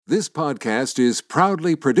This podcast is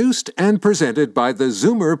proudly produced and presented by the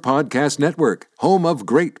Zoomer Podcast Network, home of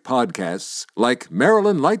great podcasts like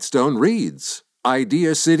Marilyn Lightstone Reads,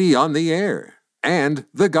 Idea City on the Air, and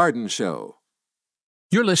The Garden Show.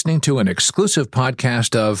 You're listening to an exclusive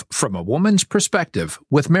podcast of From a Woman's Perspective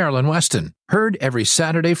with Marilyn Weston, heard every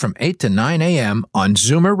Saturday from 8 to 9 a.m. on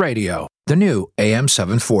Zoomer Radio, the new AM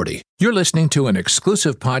 740. You're listening to an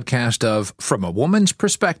exclusive podcast of From a Woman's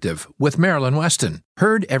Perspective with Marilyn Weston,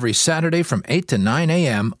 heard every Saturday from 8 to 9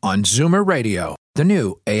 a.m. on Zoomer Radio, the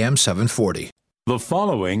new AM 740. The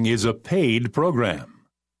following is a paid program.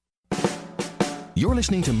 You're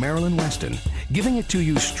listening to Marilyn Weston, giving it to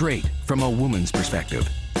you straight from a woman's perspective,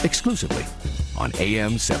 exclusively on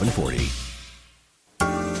AM 740.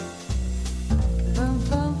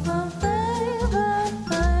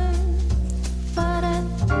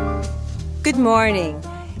 Good morning.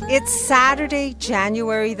 It's Saturday,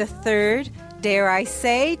 January the 3rd, dare I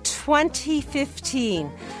say,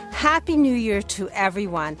 2015. Happy New Year to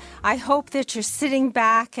everyone. I hope that you're sitting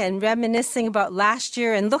back and reminiscing about last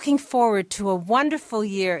year and looking forward to a wonderful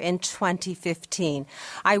year in 2015.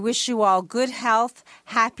 I wish you all good health,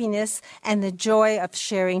 happiness, and the joy of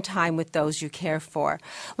sharing time with those you care for.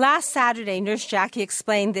 Last Saturday, Nurse Jackie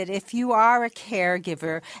explained that if you are a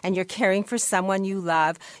caregiver and you're caring for someone you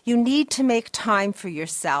love, you need to make time for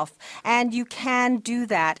yourself. And you can do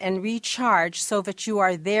that and recharge so that you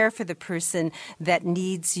are there for the person that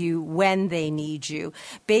needs you when they need you.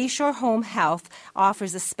 Bayshore Home Health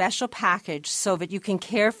offers a special package so that you can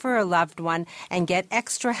care for a loved one and get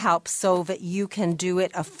extra help so that you can do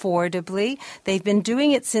it affordably. They've been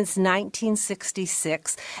doing it since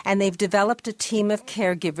 1966, and they've developed a team of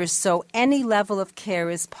caregivers so any level of care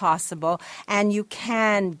is possible, and you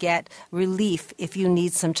can get relief if you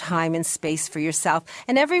need some time and space for yourself.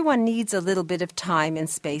 And everyone needs a little bit of time and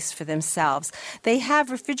space for themselves. They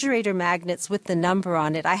have refrigerator magnets with the number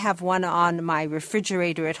on it. I have one on my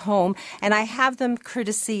refrigerator at home, and I have them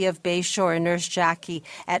courtesy of Bayshore and Nurse Jackie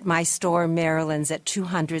at my store, Maryland's, at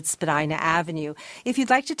 200 Spadina Avenue. If you'd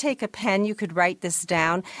like to take a pen, you could write this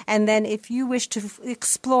down, and then if you wish to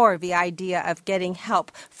explore the idea of getting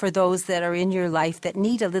help for those that are in your life that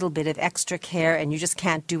need a little bit of extra care and you just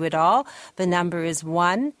can't do it all, the number is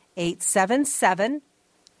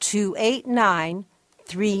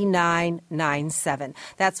 1-877-289-3997.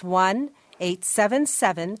 That's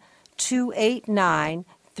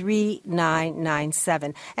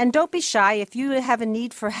 1-877-289-3997. And don't be shy. If you have a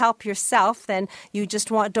need for help yourself, then you just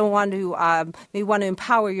want to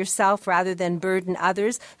empower yourself rather than burden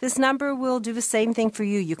others. This number will do the same thing for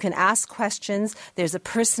you. You can ask questions. There's a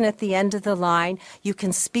person at the end of the line. You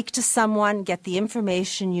can speak to someone, get the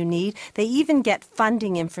information you need. They even get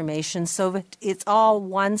funding information, so that it's all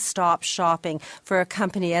one-stop shopping for a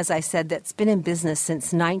company, as I said, that's been in business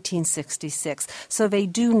since 1966. So they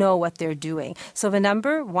do know what they're doing. So the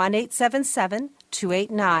number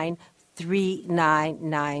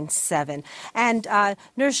 1-877-289-3997. And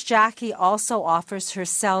Nurse Jackie also offers her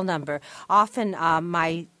cell number. Often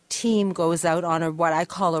my team goes out on what I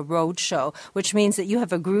call a road show, which means that you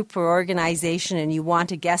have a group or organization and you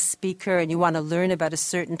want a guest speaker and you want to learn about a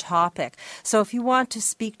certain topic. So if you want to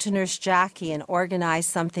speak to Nurse Jackie and organize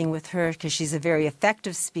something with her, because she's a very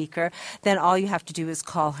effective speaker, then all you have to do is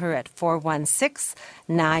call her at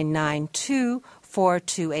 416-992-4280.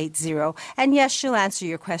 And yes, she'll answer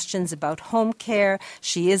your questions about home care.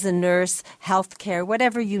 She is a nurse, health care,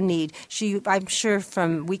 whatever you need. I'm sure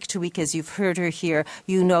from week to week, as you've heard her here,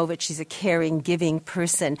 you know that she's a caring, giving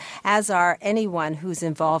person, as are anyone who's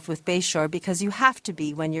involved with Bayshore, because you have to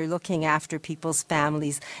be when you're looking after people's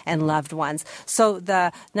families and loved ones. So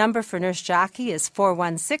the number for Nurse Jackie is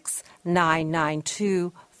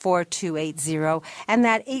 416-992-4280. 4280. And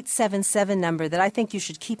that 877 number that I think you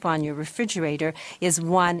should keep on your refrigerator is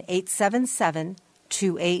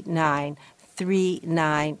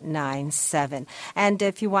 1-877-289-3997. And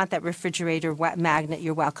if you want that refrigerator magnet,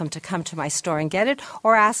 you're welcome to come to my store and get it,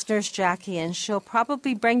 or ask Nurse Jackie and she'll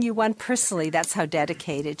probably bring you one personally. That's how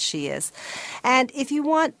dedicated she is. And if you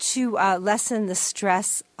want to lessen the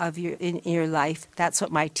stress in your life, that's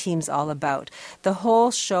what my team's all about. The whole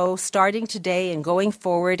show, starting today and going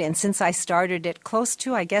forward, and since I started it close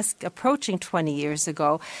to, I guess, approaching 20 years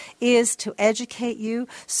ago, is to educate you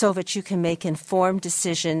so that you can make informed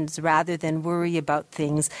decisions rather than and worry about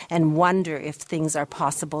things and wonder if things are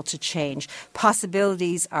possible to change.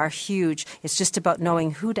 Possibilities are huge. It's just about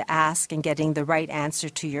knowing who to ask and getting the right answer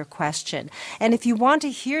to your question. And if you want to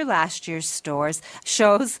hear last year's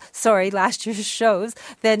shows,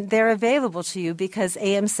 then they're available to you because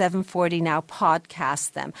AM 740 now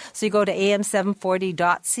podcasts them. So you go to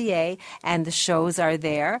am740.ca and the shows are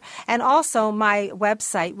there. And also my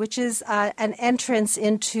website, which is an entrance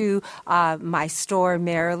into my store,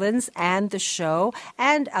 Marilyn's, and the show,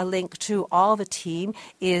 and a link to all the team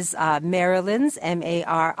is Marilyn's,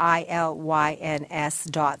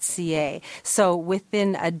 MARILYNS.ca. So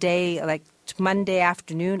within a day, like Monday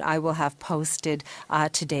afternoon, I will have posted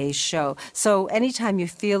today's show. So anytime you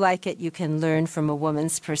feel like it, you can learn from a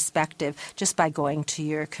woman's perspective just by going to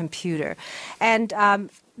your computer. And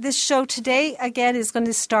this show today, again, is going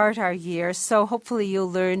to start our year, so hopefully you'll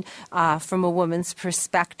learn from a woman's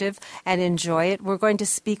perspective and enjoy it. We're going to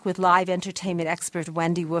speak with live entertainment expert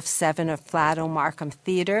Wendy Wolf-Seven of Flato Markham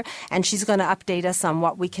Theatre, and she's going to update us on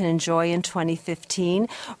what we can enjoy in 2015.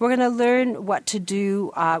 We're going to learn what to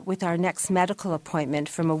do with our next medical appointment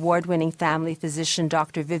from award-winning family physician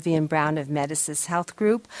Dr. Vivian Brown of Medicis Health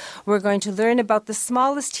Group. We're going to learn about the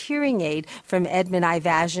smallest hearing aid from Edmund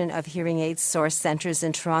Ivazian of Hearing Aid Source Centres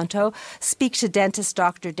in Toronto, speak to dentist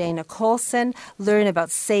Dr. Dana Colson, learn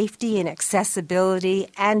about safety and accessibility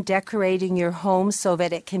and decorating your home so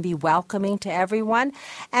that it can be welcoming to everyone.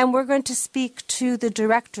 And we're going to speak to the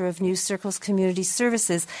director of New Circles Community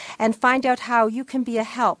Services and find out how you can be a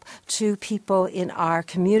help to people in our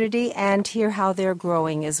community and hear how they're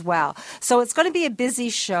growing as well. So it's going to be a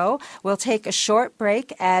busy show. We'll take a short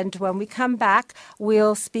break, and when we come back,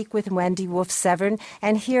 we'll speak with Wendy Wolf-Seven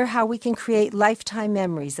and hear how we can create lifetime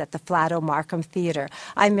memories at the Flato Markham Theatre.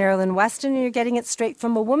 I'm Marilyn Weston, and you're getting it straight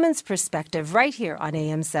from a woman's perspective right here on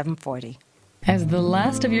AM 740. As the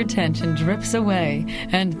last of your tension drips away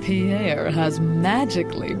and Pierre has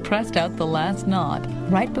magically pressed out the last knot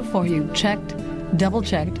right before you checked,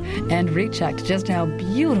 double-checked, and rechecked just how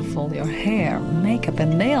beautiful your hair, makeup,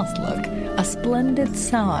 and nails look, a splendid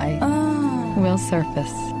sigh will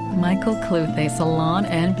surface. Michael Cluthe Salon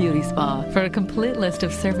and Beauty Spa. For a complete list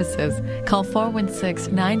of services, call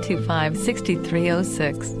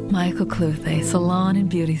 416-925-6306. Michael Cluthe Salon and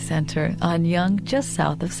Beauty Center on Yonge, just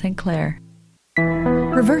south of St. Clair.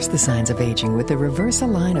 Reverse the signs of aging with the Reversa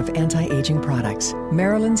line of anti-aging products.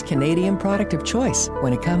 Maryland's Canadian product of choice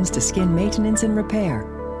when it comes to skin maintenance and repair.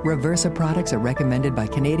 Reversa products are recommended by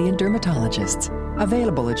Canadian dermatologists.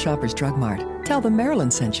 Available at Shoppers Drug Mart. Tell them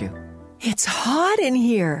Maryland sent you. It's hot in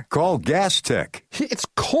here. Call Gas Tech. It's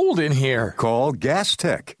cold in here. Call Gas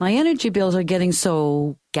Tech. My energy bills are getting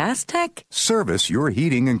so... Gas Tech? Service your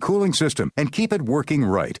heating and cooling system and keep it working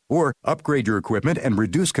right. Or upgrade your equipment and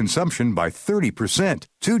reduce consumption by 30%.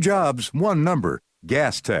 2 jobs, 1 number.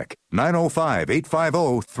 Gas Tech.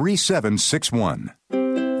 905-850-3761.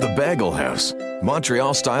 The Bagel House.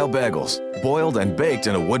 Montreal-style bagels, boiled and baked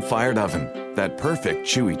in a wood-fired oven. That perfect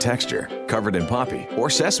chewy texture, covered in poppy or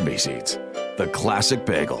sesame seeds. The classic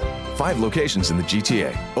bagel. 5 locations in the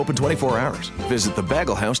GTA. Open 24 hours. Visit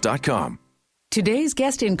thebagelhouse.com. Today's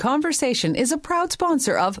guest in conversation is a proud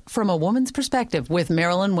sponsor of From a Woman's Perspective with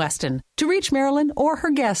Marilyn Weston. To reach Marilyn or her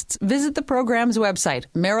guests, visit the program's website,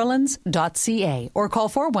 marilyns.ca, or call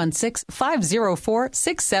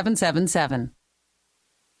 416-504-6777.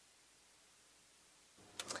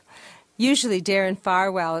 Usually Darren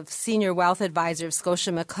Farwell, Senior Wealth Advisor of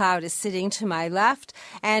Scotia McLeod, is sitting to my left,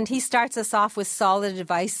 and he starts us off with solid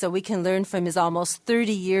advice so we can learn from his almost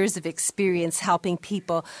 30 years of experience helping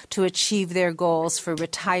people to achieve their goals for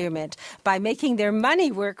retirement by making their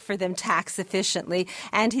money work for them tax efficiently.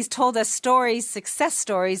 And he's told us stories, success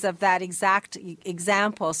stories of that exact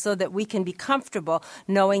example so that we can be comfortable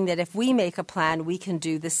knowing that if we make a plan, we can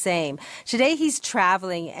do the same. Today he's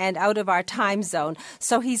traveling and out of our time zone,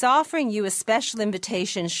 so he's offering you a special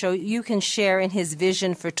invitation so you can share in his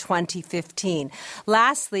vision for 2015.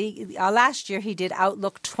 Lastly, last year he did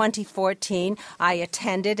Outlook 2014. I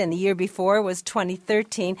attended, and the year before was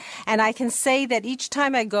 2013. And I can say that each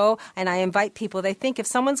time I go and I invite people, they think if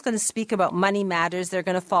someone's going to speak about money matters, they're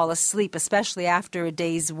going to fall asleep, especially after a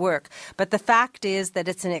day's work. But the fact is that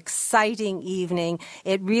it's an exciting evening.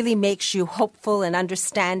 It really makes you hopeful and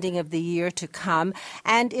understanding of the year to come.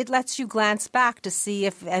 And it lets you glance back to see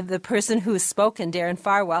if the person who has spoken, Darren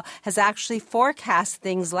Farwell, has actually forecast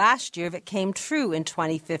things last year that came true in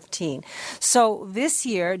 2015. So this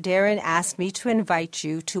year, Darren asked me to invite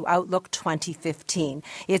you to Outlook 2015.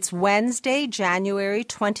 It's Wednesday, January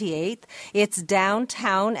 28th. It's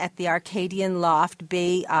downtown at the Arcadian Loft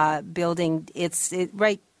Bay building. It's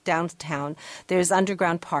right downtown. There's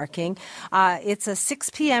underground parking. It's a 6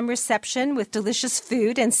 p.m. reception with delicious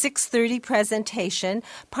food and 6:30 presentation.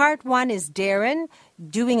 Part 1 is Darren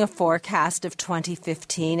doing a forecast of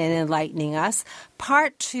 2015 and enlightening us.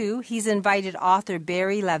 Part 2, he's invited author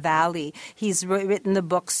Barry Lavallee. He's written the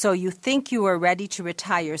book So You Think You Are Ready to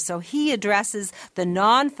Retire. So he addresses the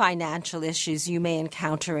non-financial issues you may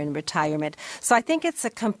encounter in retirement. So I think it's a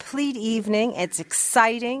complete evening. It's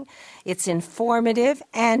exciting. It's informative.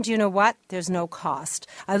 And you know what? There's no cost.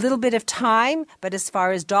 A little bit of time, but as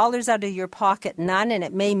far as dollars out of your pocket, none, and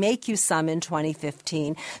it may make you some in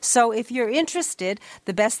 2015. So if you're interested,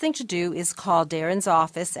 the best thing to do is call Darren's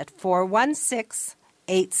office at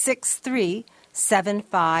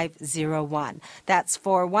 416-863-7501. That's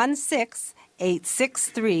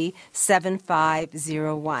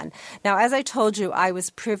 416-863-7501. Now, as I told you, I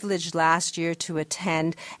was privileged last year to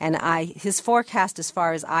attend, and his forecast, as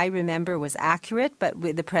far as I remember, was accurate, but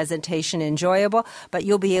with the presentation enjoyable. But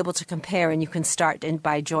you'll be able to compare, and you can start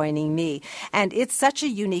by joining me. And it's such a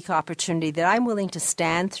unique opportunity that I'm willing to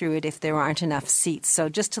stand through it if there aren't enough seats. So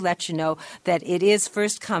just to let you know that it is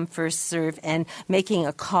first come, first serve, and making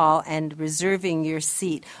a call and reserving your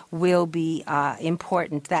seat will be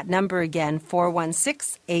important. That number again,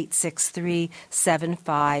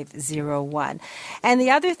 416-863-7501. And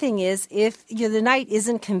the other thing is, if the night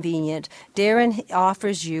isn't convenient, Darren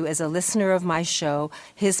offers you, as a listener of my show,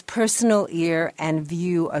 his personal ear and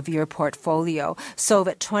view of your portfolio so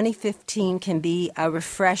that 2015 can be a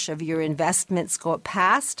refresh of your investments go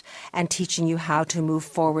past and teaching you how to move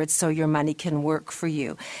forward so your money can work for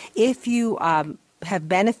you. If you have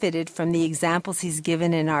benefited from the examples he's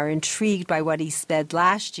given and are intrigued by what he said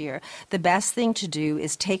last year, the best thing to do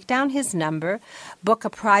is take down his number, book a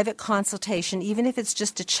private consultation, even if it's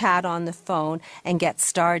just a chat on the phone, and get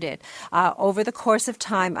started. Over the course of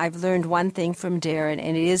time, I've learned one thing from Darren,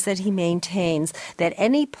 and it is that he maintains that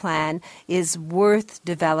any plan is worth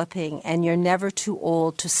developing, and you're never too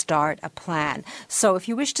old to start a plan. So if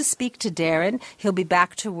you wish to speak to Darren, he'll be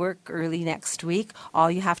back to work early next week.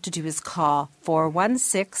 All you have to do is call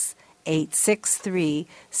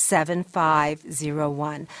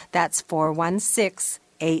 416-863-7501. That's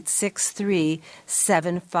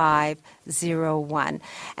 416-863-7501.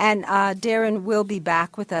 And Darren will be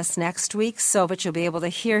back with us next week, so that you'll be able to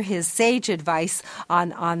hear his sage advice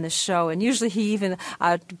on the show. And usually he even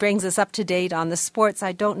brings us up to date on the sports.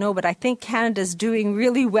 I don't know, but I think Canada's doing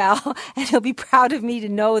really well, and he'll be proud of me to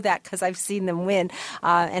know that because I've seen them win.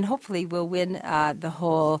 And hopefully we'll win the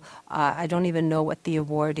whole, I don't even know what the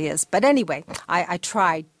award is. But anyway, I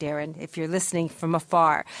tried, Darren, if you're listening from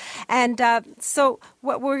afar. And so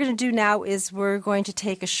what we're going to do now is we're going to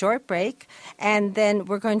take a short break, and then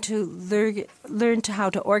we're going to learn how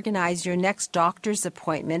to organize your next doctor's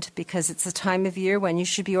appointment, because it's the time of year when you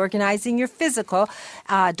should be organizing your physical.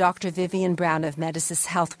 Dr. Vivian Brown of Medicis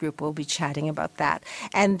Health Group will be chatting about that.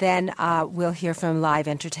 And then we'll hear from live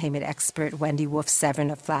entertainment expert Wendy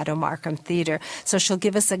Wolf-Severn of Flato Markham Theatre. So she'll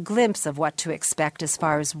give us a glimpse of what to expect as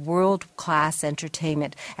far as world-class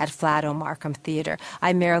entertainment at Flato Markham Theatre.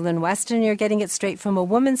 I'm Marilyn Weston. You're getting it straight from a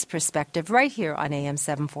woman's perspective right here on AM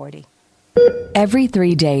 740. Every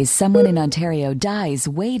 3 days, someone in Ontario dies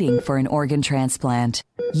waiting for an organ transplant.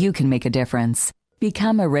 You can make a difference.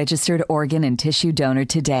 Become a registered organ and tissue donor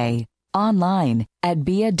today. Online at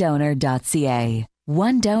beadonor.ca.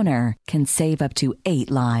 One donor can save up to 8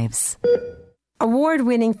 lives.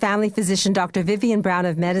 Award-winning family physician Dr. Vivian Brown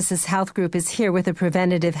of Medicis Health Group is here with a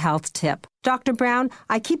preventative health tip. Dr. Brown,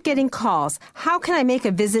 I keep getting calls. How can I make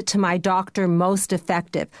a visit to my doctor most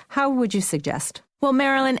effective? How would you suggest? Well,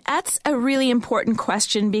 Marilyn, that's a really important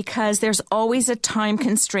question because there's always a time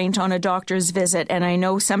constraint on a doctor's visit, and I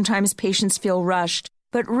know sometimes patients feel rushed.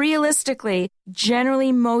 But realistically,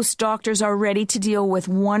 generally most doctors are ready to deal with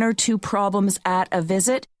 1 or 2 problems at a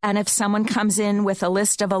visit. And if someone comes in with a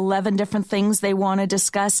list of 11 different things they want to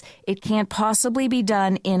discuss, it can't possibly be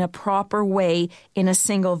done in a proper way in a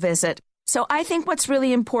single visit. So I think what's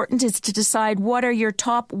really important is to decide what are your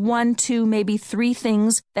top 1, 2, maybe 3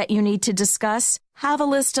 things that you need to discuss. Have a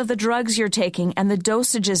list of the drugs you're taking and the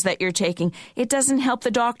dosages that you're taking. It doesn't help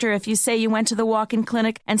the doctor if you say you went to the walk-in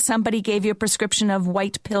clinic and somebody gave you a prescription of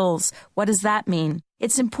white pills. What does that mean?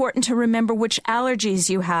 It's important to remember which allergies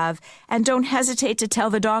you have, and don't hesitate to tell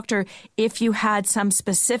the doctor if you had some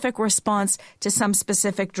specific response to some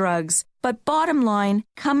specific drugs. But bottom line,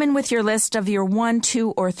 come in with your list of your 1,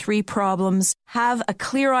 2, or 3 problems. Have a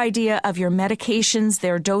clear idea of your medications,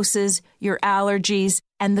 their doses, your allergies,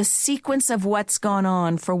 and the sequence of what's gone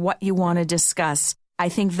on for what you want to discuss. I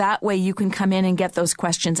think that way you can come in and get those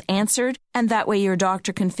questions answered, and that way your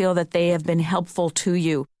doctor can feel that they have been helpful to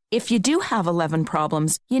you. If you do have 11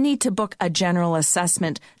 problems, you need to book a general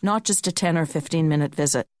assessment, not just a 10 or 15-minute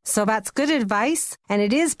visit. So that's good advice, and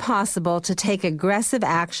it is possible to take aggressive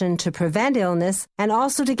action to prevent illness and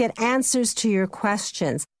also to get answers to your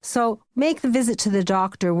questions. So make the visit to the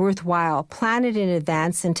doctor worthwhile. Plan it in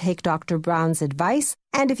advance and take Dr. Brown's advice.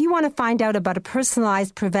 And if you want to find out about a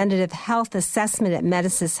personalized preventative health assessment at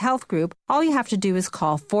Medicis Health Group, all you have to do is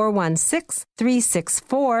call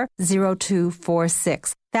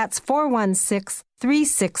 416-364-0246. That's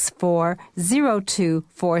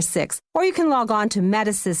 416-364-0246. Or you can log on to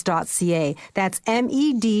medisys.ca. That's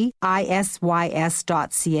medisys.ca.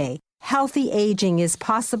 Healthy aging is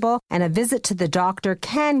possible, and a visit to the doctor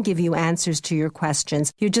can give you answers to your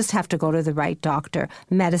questions. You just have to go to the right doctor.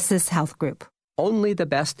 Medicis Health Group. Only the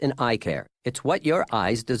best in eye care. It's what your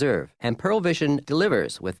eyes deserve. And Pearl Vision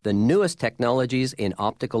delivers with the newest technologies in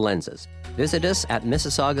optical lenses. Visit us at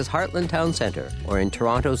Mississauga's Heartland Town Centre or in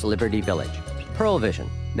Toronto's Liberty Village. Pearl Vision.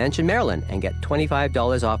 Mention Marilyn and get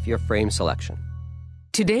 $25 off your frame selection.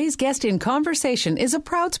 Today's guest in conversation is a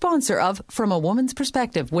proud sponsor of From a Woman's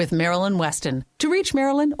Perspective with Marilyn Weston. To reach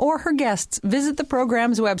Marilyn or her guests, visit the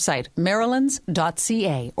program's website,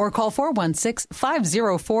 marilyns.ca, or call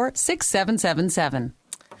 416-504-6777.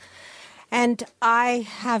 And I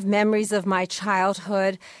have memories of my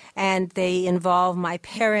childhood, and they involve my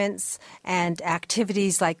parents and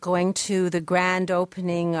activities like going to the grand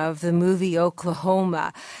opening of the movie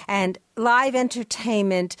Oklahoma. And live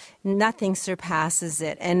entertainment, nothing surpasses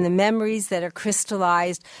it. And the memories that are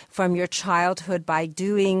crystallized from your childhood by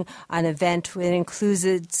doing an event that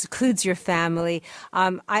includes your family,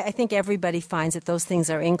 I think everybody finds that those things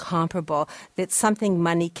are incomparable. It's something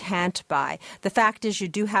money can't buy. The fact is you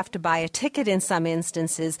do have to buy a ticket in some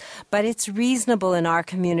instances, but it's reasonable in our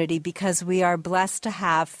community because we are blessed to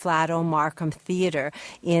have Flato Markham Theatre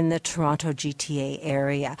in the Toronto GTA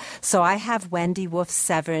area. So I have Wendy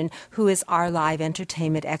Wolf-Severin, who is our live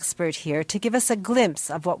entertainment expert here, to give us a glimpse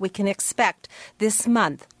of what we can expect this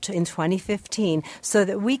month in 2015 so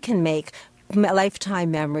that we can make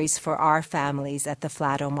lifetime memories for our families at the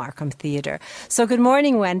Flato Markham Theatre. So good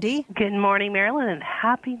morning, Wendy. Good morning, Marilyn, and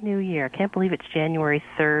Happy New Year. I can't believe it's January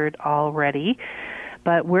 3rd already,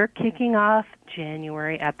 but we're kicking off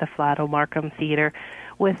January at the Flato Markham Theatre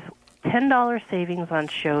with $10 savings on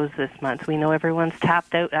shows this month. We know everyone's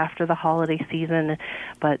tapped out after the holiday season,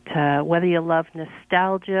 but whether you love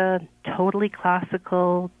nostalgia, totally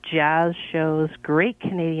classical, jazz shows, great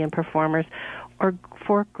Canadian performers, or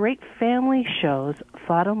for great family shows,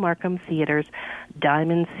 Flato Markham Theatre's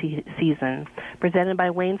Diamond Season, presented by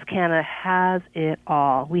Wayne's Canada, has it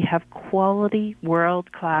all. We have quality,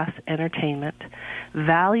 world-class entertainment,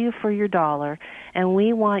 value for your dollar, and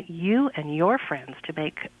we want you and your friends to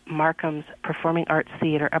make Markham's Performing Arts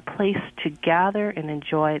Theatre a place to gather and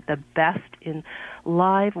enjoy the best in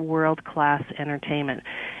live world-class entertainment.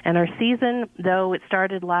 And our season, though it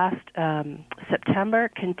started last September,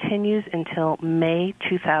 continues until May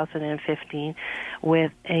 2015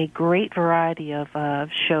 with a great variety of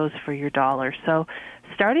shows for your dollar. So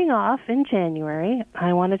starting off in January,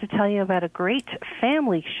 I wanted to tell you about a great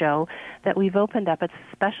family show that we've opened up. It's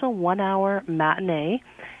a special 1-hour matinee,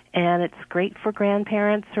 and it's great for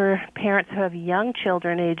grandparents or parents who have young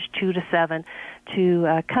children aged 2 to 7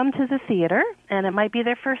 to come to the theater, and it might be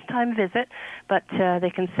their first time visit, but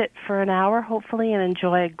they can sit for an hour, hopefully, and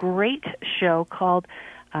enjoy a great show called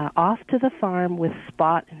Off to the Farm with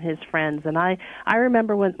Spot and His Friends. And I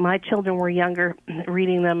remember when my children were younger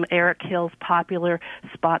reading them Eric Hill's popular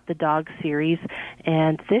Spot the Dog series,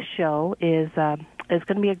 and this show is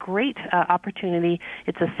going to be a great opportunity.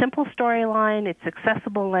 It's a simple storyline, it's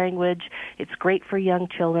accessible language, it's great for young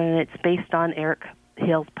children, and it's based on Eric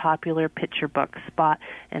Hill's popular picture book, Spot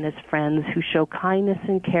and His Friends, who show kindness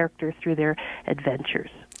and character through their adventures.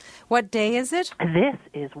 What day is it? This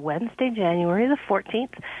is Wednesday, January the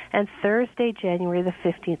 14th, and Thursday, January the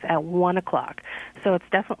 15th at 1 o'clock. So it's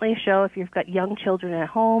definitely a show if you've got young children at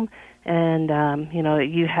home and,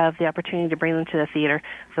 you have the opportunity to bring them to the theater.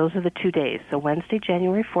 Those are the 2 days. So Wednesday,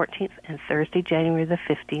 January 14th, and Thursday, January the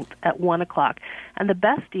 15th at 1 o'clock. And the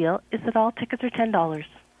best deal is that all tickets are $10.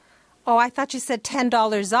 Oh, I thought you said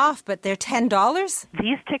 $10 off, but they're $10?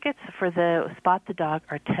 These tickets for the Spot the Dog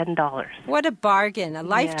are $10. What a bargain. A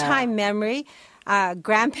lifetime memory.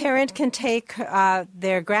 grandparent can take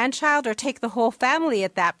their grandchild or take the whole family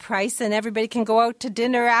at that price, and everybody can go out to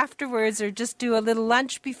dinner afterwards or just do a little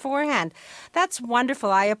lunch beforehand. That's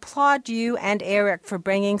wonderful. I applaud you and Eric for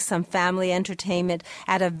bringing some family entertainment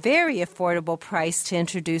at a very affordable price to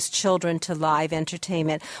introduce children to live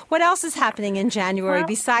entertainment. What else is happening in January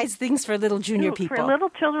besides things for little junior people? For little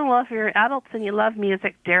children, well, if you're adults and you love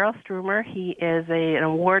music, Daryl Stroomer, he is an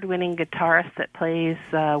award-winning guitarist that plays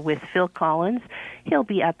with Phil Collins. He'll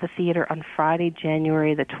be at the theater on Friday,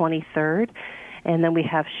 January the 23rd. And then we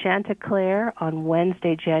have Chanticleer on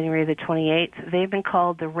Wednesday, January the 28th. They've been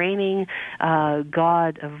called the reigning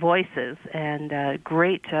god of voices, and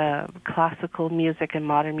great classical music and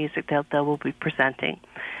modern music that they will be presenting.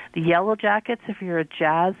 The Yellow Jackets, if you're a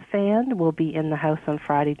jazz fan, will be in the house on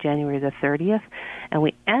Friday, January the 30th. And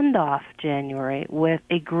we end off January with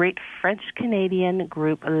a great French-Canadian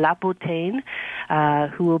group, La Bouteille,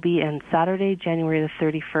 who will be on Saturday, January the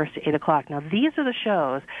 31st at 8 o'clock. Now, these are the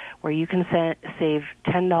shows where you can save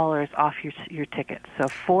 $10 off your tickets. So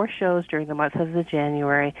 4 shows during the month of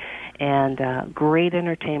January, and great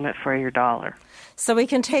entertainment for your dollar. So we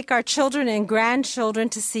can take our children and grandchildren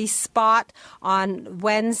to see Spot on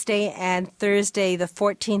Wednesday and Thursday, the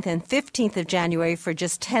 14th and 15th of January for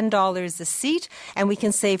just $10 a seat, and we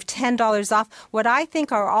can save $10 off what I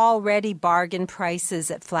think are already bargain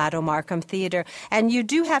prices at Flato Markham Theatre. And you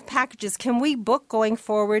do have packages. Can we book going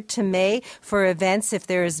forward to May for events if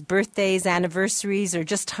there's birthdays, anniversaries, or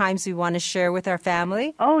just times we want to share with our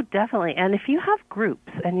family? Oh, definitely. And if you have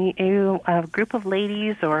groups, and you have a group of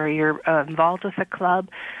ladies, or you're involved with a club,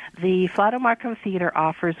 the Flato Markham Theatre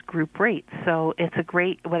offers group rates. So it's a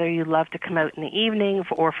great, whether you love to come out in the evening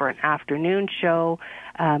or for an afternoon show,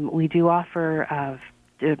 we do offer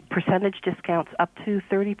percentage discounts up to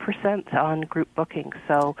 30% on group bookings.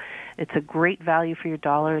 So it's a great value for your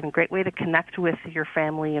dollar and a great way to connect with your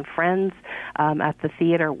family and friends at the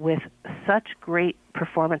theater with such great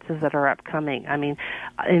performances that are upcoming. I mean,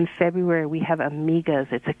 in February we have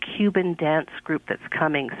Amigas. It's a Cuban dance group that's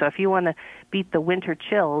coming. So if you want to beat the winter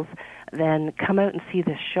chills, then come out and see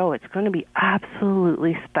this show. It's going to be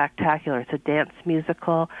absolutely spectacular. It's a dance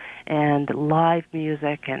musical and live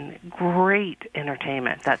music and great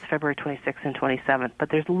entertainment. That's February 26th and 27th. But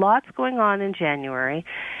there's lots going on in January,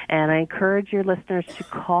 and I encourage your listeners to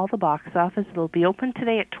call the box office. It'll be open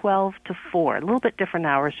today at 12 to 4, a little bit different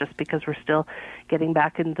hours just because we're still getting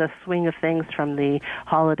back into the swing of things from the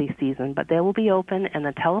holiday season. But they will be open, and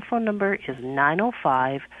the telephone number is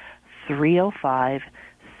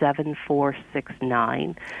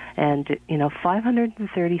 905-305-7469, and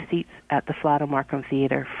 530 seats at the Flato Markham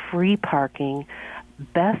Theatre, free parking,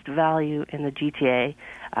 best value in the GTA.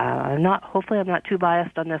 Hopefully I'm not too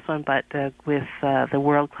biased on this one, but with the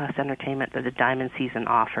world-class entertainment that the Diamond season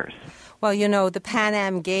offers. Well, the Pan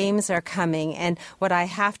Am Games are coming, and what I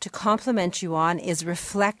have to compliment you on is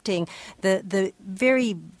reflecting the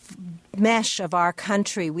very mesh of our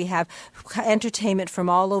country. We have entertainment from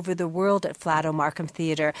all over the world at Flato Markham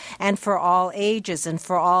Theatre, and for all ages and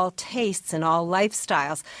for all tastes and all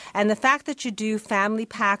lifestyles. And the fact that you do family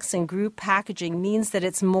packs and group packaging means that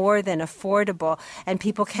it's more than affordable, and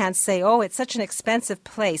people can't say, oh, it's such an expensive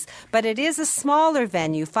place. But it is a smaller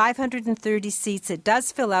venue, 530 seats. It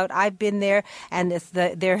does fill out. I've been there, and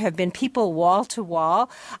there have been people wall to wall.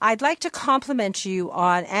 I'd like to compliment you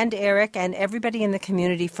on, and Eric and everybody in the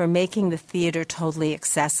community, for making the theater totally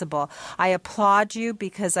accessible. I applaud you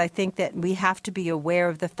because I think that we have to be aware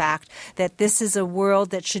of the fact that this is a world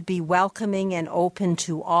that should be welcoming and open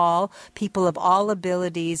to all, people of all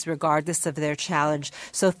abilities, regardless of their challenge.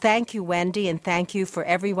 So thank you, Wendy, and thank you for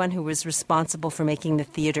everyone who was responsible for making the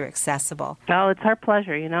theater accessible. Oh, it's our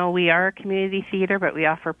pleasure. We are a community theater, but we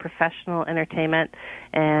offer professional entertainment,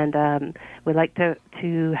 and we like to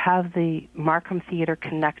have the Markham Theater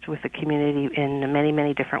connect with the community in many,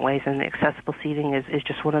 many different ways, and the accessible seating is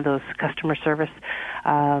just one of those customer service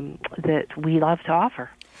that we love to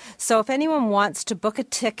offer. So if anyone wants to book a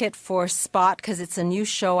ticket for Spot, because it's a new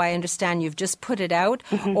show, I understand you've just put it out,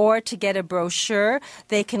 or to get a brochure,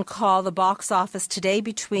 they can call the box office today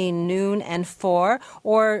between noon and 4,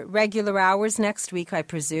 or regular hours next week, I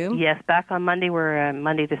presume. Yes, back on Monday. We're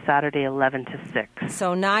Monday to Saturday, 11 to 6.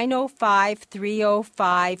 So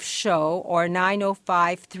 905-305-SHOW or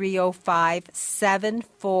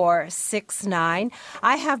 905-305-7469.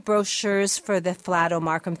 I have brochures for the Flato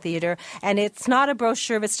Markham Theatre, and it's not a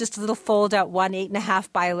brochure of It's just a little fold-out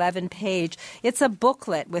 8.5 by 11 page. It's a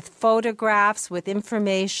booklet with photographs, with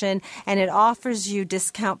information, and it offers you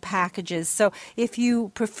discount packages. So if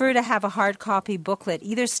you prefer to have a hard copy booklet,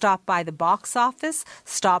 either stop by the box office,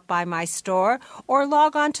 stop by my store, or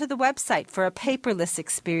log on to the website for a paperless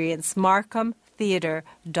experience,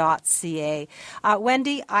 markhamtheatre.ca.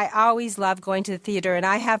 Wendy, I always love going to the theatre, and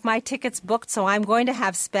I have my tickets booked, so I'm going to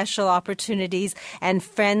have special opportunities and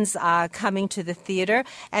friends coming to the theatre,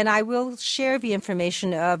 and I will share the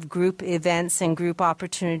information of group events and group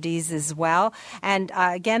opportunities as well. And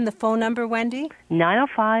again, the phone number, Wendy?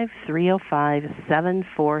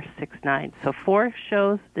 905-305-7469. So 4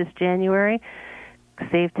 shows this January.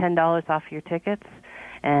 Save $10 off your tickets.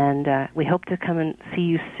 And we hope to come and see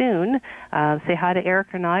you soon. Say hi to Eric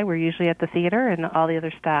and I. We're usually at the theater and all the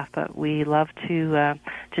other staff, but we love to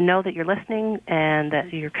know that you're listening and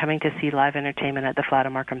that you're coming to see live entertainment at the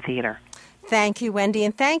Flato Markham Theater. Thank you, Wendy,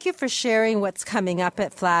 and thank you for sharing what's coming up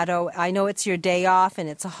at Flato. I know it's your day off and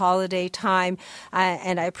it's a holiday time,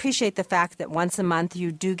 and I appreciate the fact that once a month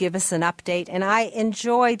you do give us an update, and I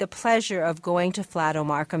enjoy the pleasure of going to Flato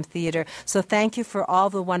Markham Theatre. So thank you for all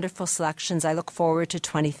the wonderful selections. I look forward to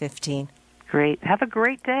 2015. Great. Have a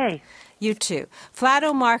great day. You too.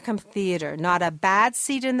 Flato Markham Theatre, not a bad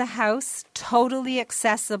seat in the house, totally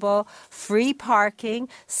accessible, free parking,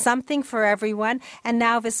 something for everyone, and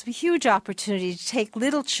now this huge opportunity to take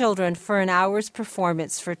little children for an hour's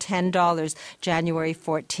performance for $10, January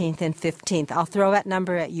 14th and 15th. I'll throw that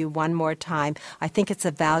number at you one more time. I think it's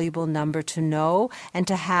a valuable number to know and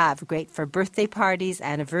to have. Great for birthday parties,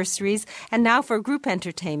 anniversaries, and now for group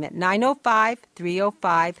entertainment,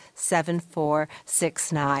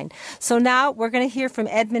 905-305-7469. So now we're going to hear from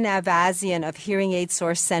Edmund Avazian of Hearing Aid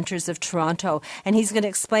Source Centres of Toronto, and he's going to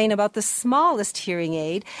explain about the smallest hearing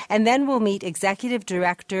aid, and then we'll meet Executive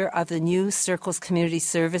Director of the New Circles Community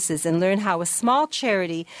Services and learn how a small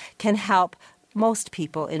charity can help most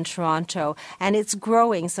people in Toronto. And it's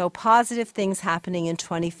growing, so positive things happening in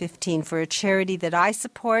 2015 for a charity that I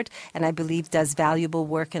support and I believe does valuable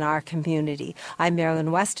work in our community. I'm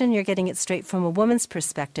Marilyn Weston. You're getting it straight from a woman's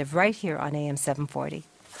perspective right here on AM 740.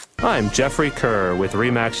 I'm Jeffrey Kerr with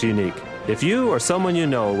RE/MAX Unique. If you or someone you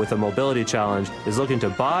know with a mobility challenge is looking to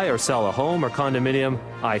buy or sell a home or condominium,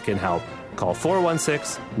 I can help. Call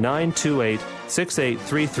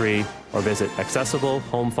 416-928-6833 or visit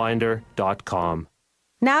accessiblehomefinder.com.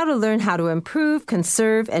 Now to learn how to improve,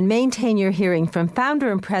 conserve, and maintain your hearing from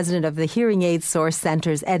founder and president of the Hearing Aid Source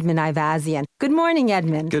Centres, Edmund Avazian. Good morning,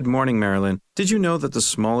 Edmund. Good morning, Marilyn. Did you know that the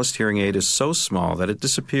smallest hearing aid is so small that it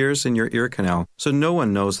disappears in your ear canal, so no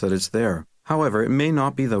one knows that it's there? However, it may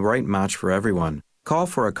not be the right match for everyone. Call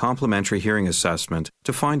for a complimentary hearing assessment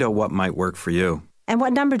to find out what might work for you. And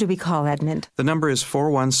what number do we call, Edmund? The number is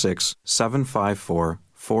 416-754-4327.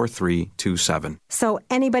 So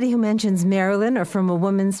anybody who mentions Marilyn or From a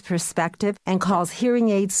Woman's Perspective and calls Hearing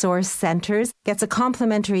Aid Source Centres gets a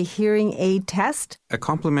complimentary hearing aid test, a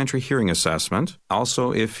complimentary hearing assessment.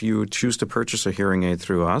 Also, if you choose to purchase a hearing aid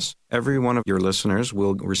through us, every one of your listeners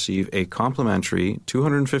will receive a complimentary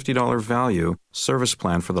 $250 value service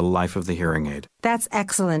plan for the life of the hearing aid. That's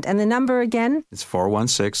excellent. And the number again? It's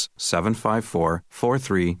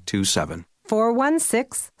 416-754-4327.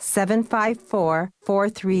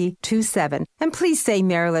 416-754-4327. And please say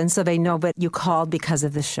Marilyn so they know that you called because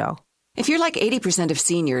of the show. If you're like 80% of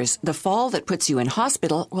seniors, the fall that puts you in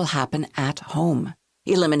hospital will happen at home.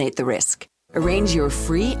 Eliminate the risk. Arrange your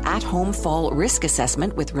free at-home fall risk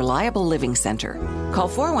assessment with Reliable Living Center. Call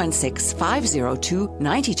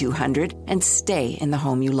 416-502-9200 and stay in the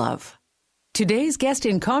home you love. Today's guest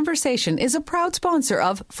in conversation is a proud sponsor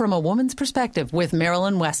of From a Woman's Perspective with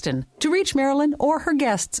Marilyn Weston. To reach Marilyn or her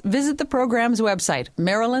guests, visit the program's website,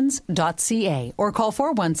 marilyns.ca, or call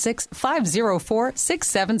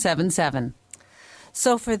 416-504-6777.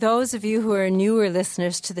 So for those of you who are newer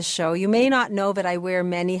listeners to the show, you may not know that I wear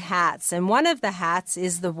many hats, and one of the hats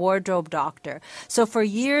is the wardrobe doctor. So for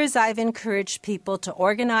years, I've encouraged people to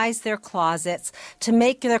organize their closets, to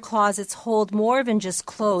make their closets hold more than just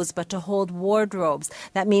clothes, but to hold wardrobes.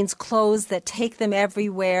 That means clothes that take them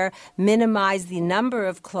everywhere, minimize the number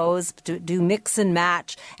of clothes, do mix and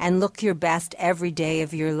match, and look your best every day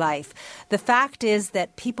of your life. The fact is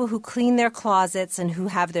that people who clean their closets and who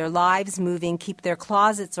have their lives moving keep their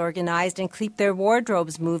closets organized and keep their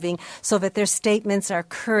wardrobes moving so that their statements are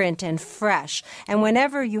current and fresh. And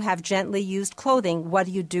whenever you have gently used clothing, what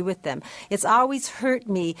do you do with them? It's always hurt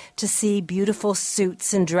me to see beautiful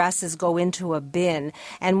suits and dresses go into a bin.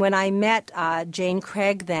 And when I met Jane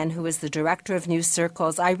Craig then, who was the director of New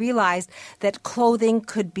Circles, I realized that clothing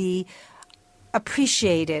could be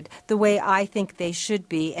appreciated the way I think they should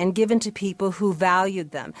be and given to people who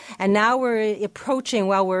valued them. And now we're approaching,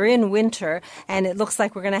 we're in winter, and it looks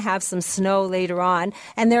like we're going to have some snow later on.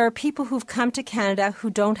 And there are people who've come to Canada who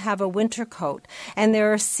don't have a winter coat. And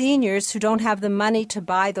there are seniors who don't have the money to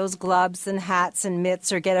buy those gloves and hats and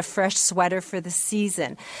mitts or get a fresh sweater for the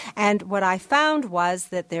season. And what I found was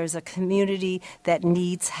that there's a community that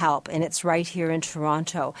needs help, and it's right here in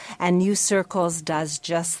Toronto. And New Circles does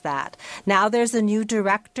just that. Now there's a new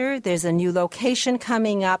director, there's a new location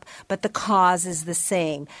coming up, but the cause is the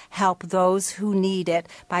same. Help those who need it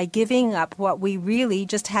by giving up what we really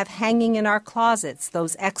just have hanging in our closets,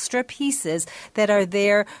 those extra pieces that are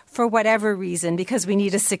there for whatever reason, because we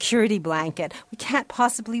need a security blanket. We can't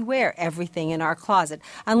possibly wear everything in our closet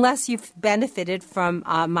unless you've benefited from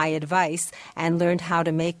my advice and learned how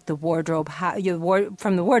to make the wardrobe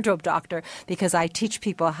from the wardrobe doctor, because I teach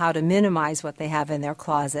people how to minimize what they have in their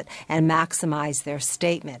closet and maximize their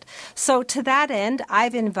statement. So to that end,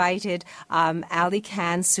 I've invited Ali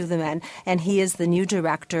Khan Suleiman, and he is the new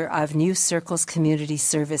director of New Circles Community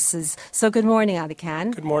Services. So good morning, Ali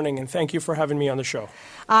Khan. Good morning, and thank you for having me on the show.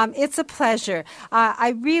 It's a pleasure.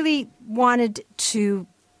 I really wanted to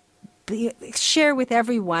share with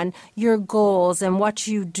everyone your goals and what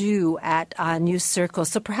you do at New Circles.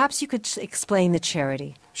 So perhaps you could explain the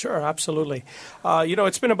charity. Sure, absolutely.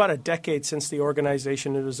 It's been about a decade since the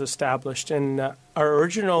organization was established, and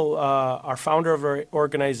our founder of our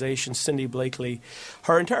organization, Cindy Blakely,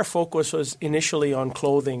 her entire focus was initially on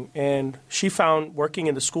clothing, and she found, working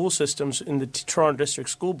in the school systems in the Toronto District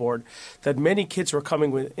School Board, that many kids were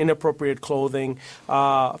coming with inappropriate clothing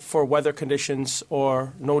for weather conditions,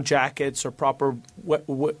 or no jackets or proper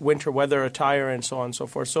winter weather attire, and so on and so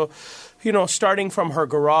forth. So, starting from her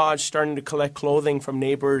garage, starting to collect clothing from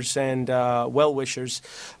neighbors and well-wishers,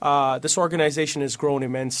 this organization has grown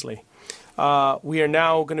immensely. We are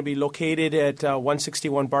now going to be located at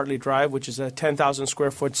 161 Bartley Drive, which is a 10,000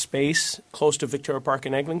 square foot space close to Victoria Park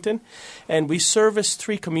in Eglinton. And we service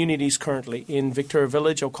 3 communities currently in Victoria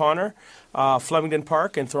Village, O'Connor, Flemington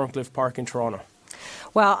Park, and Thorncliffe Park in Toronto.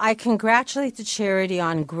 Well, I congratulate the charity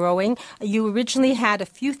on growing. You originally had a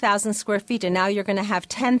few thousand square feet, and now you're going to have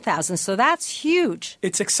 10,000. So that's huge.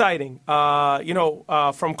 It's exciting.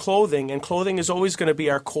 From clothing, and clothing is always going to be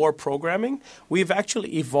our core programming, we've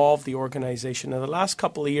actually evolved the organization. In the last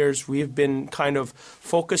couple of years, we've been kind of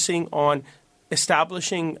focusing on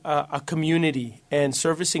establishing a community and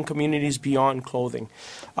servicing communities beyond clothing.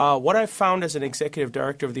 What I've found as an executive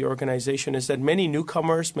director of the organization is that many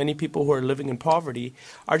newcomers, many people who are living in poverty,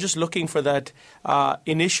 are just looking for that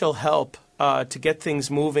initial help to get things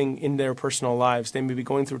moving in their personal lives. They may be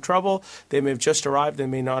going through trouble. They may have just arrived. They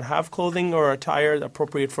may not have clothing or attire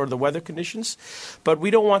appropriate for the weather conditions. But we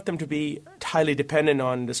don't want them to be highly dependent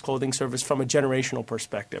on this clothing service from a generational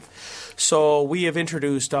perspective. So we have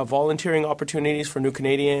introduced volunteering opportunities for new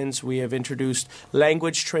Canadians. We have introduced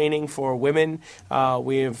language training for women.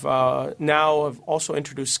 We have now have also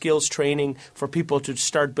introduced skills training for people to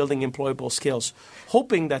start building employable skills,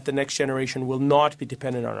 hoping that the next generation will not be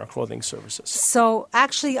dependent on our clothing service. So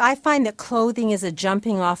actually, I find that clothing is a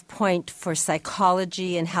jumping off point for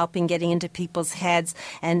psychology and helping getting into people's heads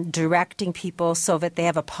and directing people so that they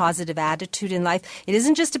have a positive attitude in life. It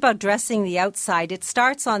isn't just about dressing the outside. It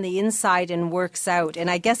starts on the inside and works out. And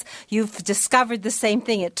I guess you've discovered the same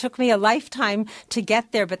thing. It took me a lifetime to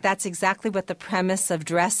get there, but that's exactly what the premise of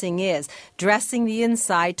dressing is. Dressing the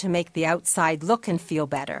inside to make the outside look and feel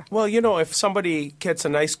better. Well, if somebody gets a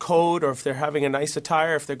nice coat, or if they're having a nice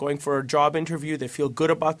attire, if they're going for a job interview, they feel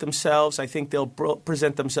good about themselves, I think they'll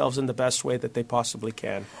present themselves in the best way that they possibly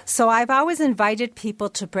can. So I've always invited people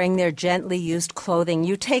to bring their gently used clothing.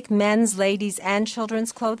 You take men's, ladies, and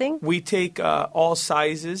children's clothing? We take all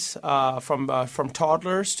sizes, from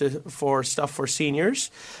toddlers for stuff for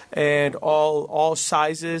seniors, and all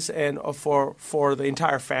sizes, and for the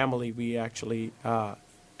entire family. We actually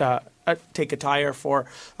take attire for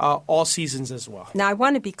all seasons as well. Now, I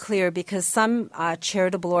want to be clear, because some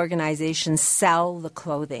charitable organizations sell the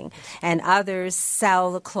clothing, and others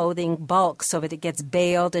sell the clothing bulk so that it gets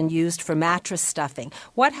baled and used for mattress stuffing.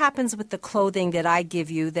 What happens with the clothing that I give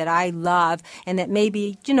you that I love and that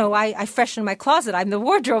maybe, I freshen my closet? I'm the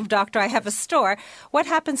wardrobe doctor. I have a store. What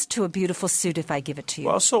happens to a beautiful suit if I give it to you?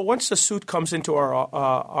 Well, so once the suit comes into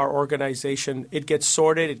our organization, it gets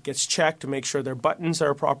sorted, it gets checked to make sure their buttons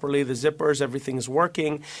are properly, the zippers, everything's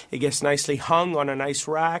working. It gets nicely hung on a nice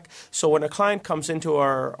rack. So when a client comes into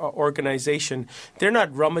our organization, they're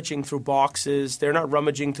not rummaging through boxes. They're not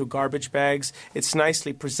rummaging through garbage bags. It's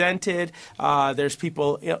nicely presented. There's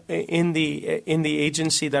people in the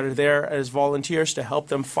agency that are there as volunteers to help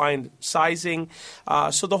them find sizing.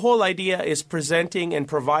 So the whole idea is presenting and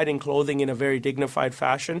providing clothing in a very dignified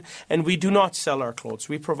fashion. And we do not sell our clothes.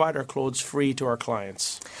 We provide our clothes free to our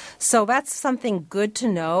clients. So that's something good to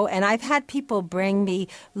know. And I've had people bring me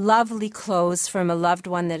lovely clothes from a loved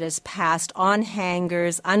one that has passed on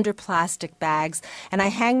hangers, under plastic bags. And I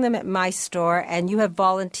hang them at my store, and you have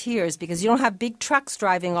volunteers because you don't have big trucks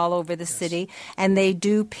driving all over the city, and they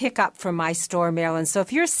do pick up from my store, Marilyn. So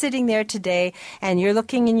if you're sitting there today and you're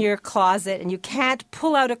looking in your closet and you can't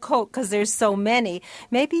pull out a coat because there's so many,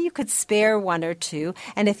 maybe you could spare one or two.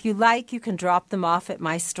 And if you like, you can drop them off at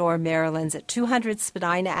my store, Marilyn's, at 200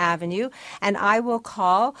 Spadina Avenue, and I will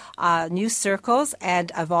call New Circles,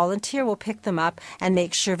 and a volunteer will pick them up and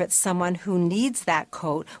make sure that someone who needs that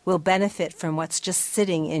coat will benefit from what's just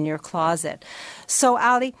sitting in your closet. So,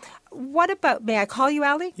 Ali, what about, may I call you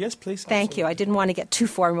Ali? Yes, please. Thank you. I didn't want to get too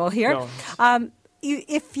formal here. No.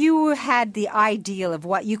 If you had the ideal of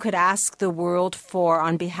what you could ask the world for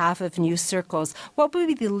on behalf of New Circles, what would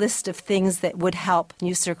be the list of things that would help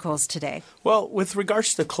New Circles today? Well, with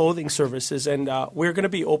regards to clothing services, and we're going to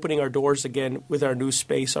be opening our doors again with our new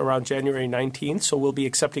space around January 19th, so we'll be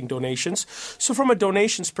accepting donations. So from a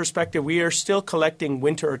donations perspective, we are still collecting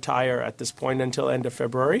winter attire at this point until end of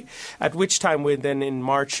February, at which time then in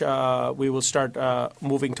March we will start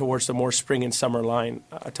moving towards the more spring and summer line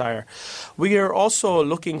attire. We are also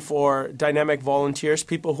looking for dynamic volunteers,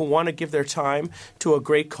 people who want to give their time to a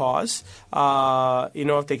great cause.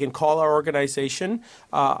 If they can call our organization,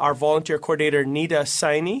 our volunteer coordinator, Nita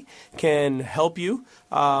Saini, can help you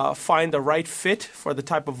find the right fit for the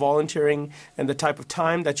type of volunteering and the type of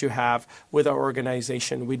time that you have with our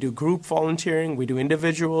organization. We do group volunteering. We do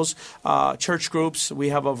individuals, church groups. We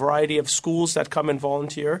have a variety of schools that come and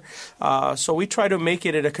volunteer. So we try to make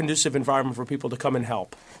it a conducive environment for people to come and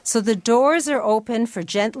help. So the doors are open for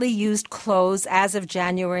gently used clothes as of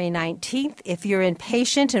January 19th. If you're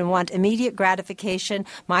impatient and want immediate gratification,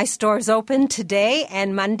 my store is open today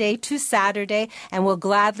and Monday to Saturday, and will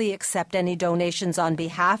gladly accept any donations on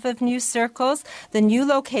behalf of New Circles. The new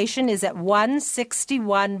location is at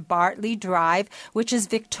 161 Bartley Drive, which is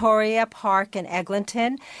Victoria Park in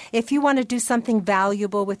Eglinton. If you want to do something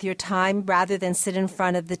valuable with your time rather than sit in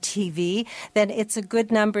front of the TV, then it's a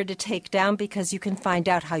good number to take down, because you can find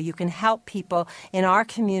out how you can help people in our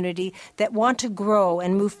community that want to grow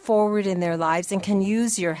and move forward in their lives and can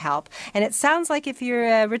use your help. And it sounds like if you're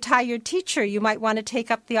a retired teacher, you might want to take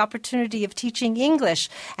up the opportunity of teaching English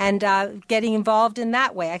and getting involved in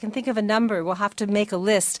that way. I can think of a number. We'll have to make a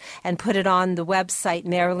list and put it on the website,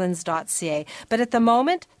 marylands.ca. But at the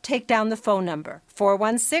moment, take down the phone number,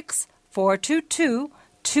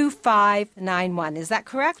 416-422-2591. Is that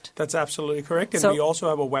correct? That's absolutely correct. And we also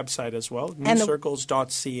have a website as well,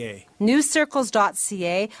 newcircles.ca.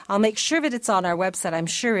 Newcircles.ca. I'll make sure that it's on our website. I'm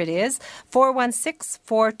sure it is.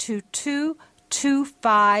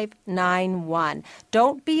 416-422-2591.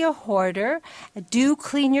 Don't be a hoarder. Do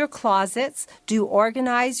clean your closets. Do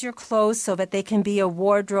organize your clothes so that they can be a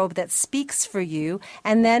wardrobe that speaks for you.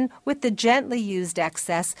 And then with the gently used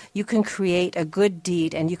excess, you can create a good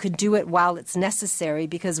deed, and you can do it while it's necessary,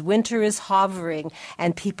 because winter is hovering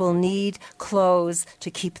and people need clothes to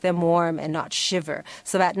keep them warm and not shiver.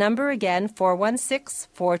 So that number again,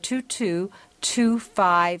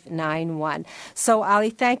 416-422-2591. So,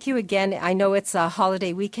 Ali, thank you again. I know it's a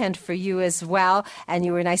holiday weekend for you as well, and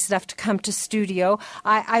you were nice enough to come to studio.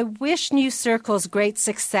 I wish New Circles great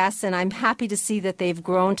success, and I'm happy to see that they've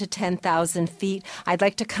grown to 10,000 feet. I'd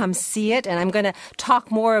like to come see it, and I'm going to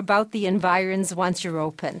talk more about the environs once you're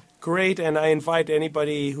open. Great, and I invite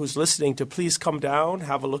anybody who's listening to please come down,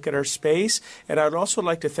 have a look at our space. And I'd also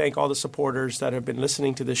like to thank all the supporters that have been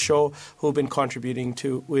listening to the show, who have been contributing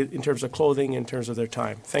to in terms of clothing, in terms of their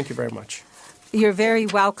time. Thank you very much. You're very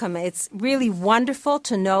welcome. It's really wonderful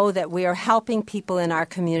to know that we are helping people in our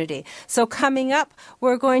community. So coming up,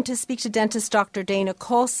 we're going to speak to dentist Dr. Dana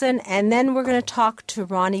Colson, and then we're going to talk to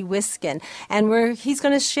Ronnie Wiskin. And he's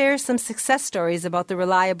going to share some success stories about the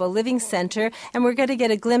Reliable Living Center, and we're going to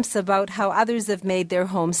get a glimpse about how others have made their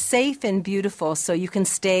homes safe and beautiful, so you can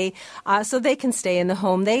stay, so they can stay in the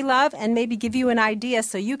home they love, and maybe give you an idea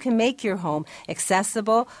so you can make your home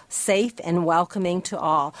accessible, safe, and welcoming to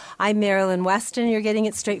all. I'm Marilyn Weston. You're getting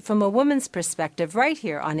it straight from a woman's perspective right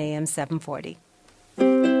here on AM 740.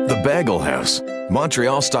 The Bagel House.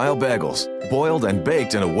 Montreal-style bagels, boiled and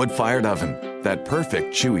baked in a wood-fired oven. That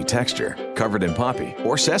perfect chewy texture, covered in poppy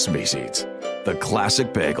or sesame seeds. The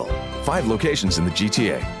Classic Bagel. 5 locations in the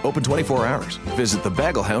GTA. Open 24 hours. Visit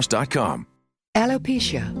thebagelhouse.com.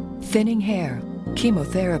 Alopecia, thinning hair,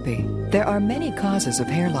 chemotherapy. There are many causes of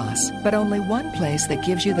hair loss, but only one place that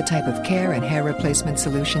gives you the type of care and hair replacement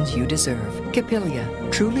solutions you deserve. Capilia,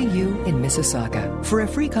 Truly You in Mississauga. For a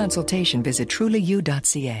free consultation, visit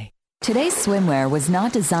trulyu.ca. Today's swimwear was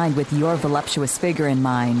not designed with your voluptuous figure in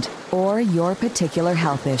mind or your particular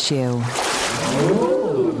health issue.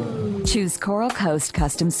 Choose Coral Coast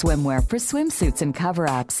custom swimwear for swimsuits and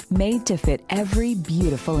cover-ups made to fit every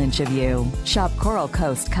beautiful inch of you. Shop Coral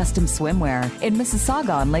Coast custom swimwear in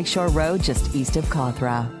Mississauga on Lakeshore Road, just east of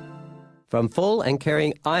Cawthra. From full and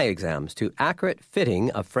caring eye exams to accurate fitting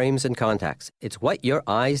of frames and contacts, it's what your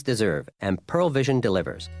eyes deserve, and Pearl Vision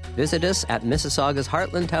delivers. Visit us at Mississauga's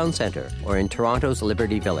Heartland Town Centre or in Toronto's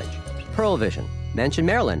Liberty Village. Pearl Vision. Mention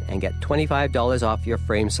Marilyn and get $25 off your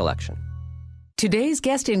frame selection. Today's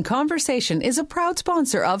guest in conversation is a proud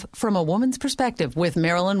sponsor of From a Woman's Perspective with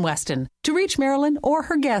Marilyn Weston. To reach Marilyn or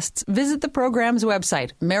her guests, visit the program's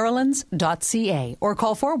website, marilyns.ca, or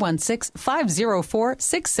call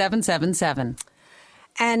 416-504-6777.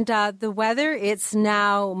 And the weather, it's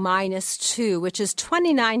now -2, which is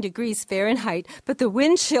 29 degrees Fahrenheit, but the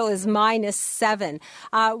wind chill is -7.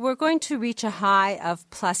 We're going to reach a high of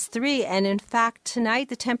 +3, and in fact, tonight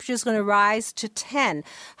the temperature is going to rise to 10.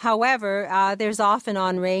 However, there's off and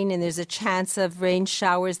on rain, and there's a chance of rain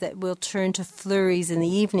showers that will turn to flurries in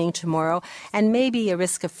the evening tomorrow, and maybe a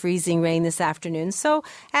risk of freezing rain this afternoon. So,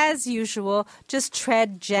 as usual, just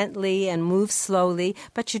tread gently and move slowly,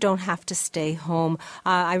 but you don't have to stay home.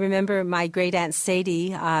 I remember my great aunt Sadie,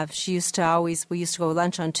 we used to go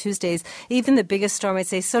lunch on Tuesdays. Even the biggest storm, I'd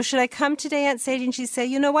say, so should I come today, Aunt Sadie? And she'd say,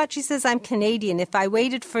 you know what? She says, I'm Canadian. If I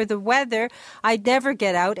waited for the weather, I'd never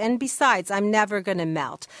get out. And besides, I'm never going to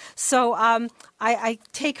melt. So I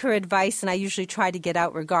take her advice, and I usually try to get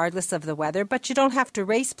out regardless of the weather. But you don't have to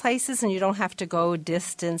race places, and you don't have to go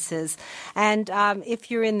distances. And if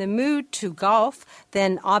you're in the mood to golf,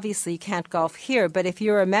 then obviously you can't golf here. But if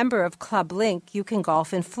you're a member of Club Link, you can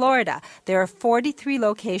golf in Florida. There are 43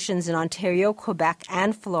 locations in Ontario, Quebec,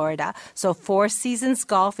 and Florida. So 4 Seasons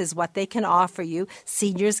Golf is what they can offer you.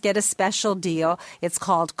 Seniors get a special deal. It's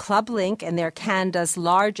called Club Link, and they're Canada's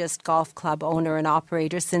largest golf club owner and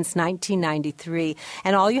operator since 1993.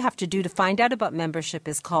 And all you have to do to find out about membership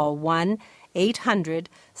is call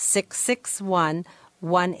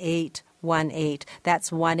 1-800-661-1818. That's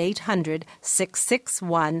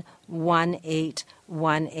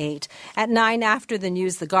 1-800-661-1818. At 9 after the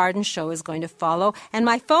news, the Garden Show is going to follow. And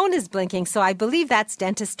my phone is blinking, so I believe that's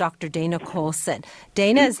dentist Dr. Dana Colson.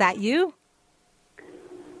 Dana, is that you?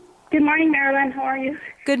 Good morning, Marilyn. How are you?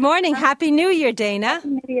 Good morning. Happy New Year, Dana. Happy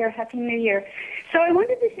New Year. Happy New Year. So I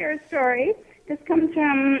wanted to share a story. This comes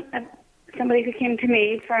from somebody who came to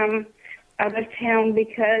me from out of town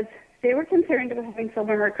because they were concerned about having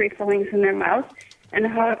silver mercury fillings in their mouth and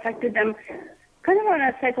how it affected them kind of on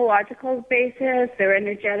a psychological basis, their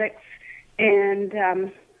energetics, and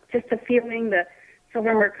just the feeling, the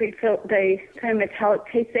silver mercury, the kind of metallic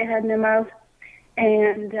taste they had in their mouth.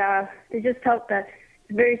 And they just felt that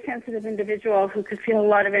a very sensitive individual who could feel a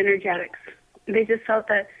lot of energetics. They just felt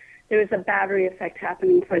that there was a battery effect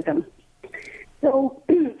happening for them. So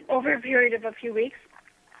over a period of a few weeks,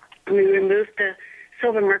 we removed the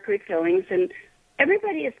silver mercury fillings, and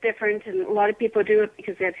everybody is different, and a lot of people do it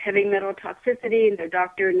because they have heavy metal toxicity, and their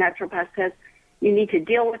doctor, naturopath, says, you need to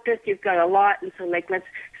deal with this, you've got a lot, and so let's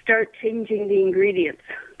start changing the ingredients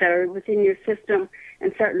that are within your system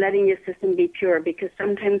and start letting your system be pure, because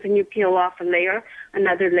sometimes when you peel off a layer,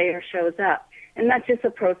 another layer shows up, and that's just a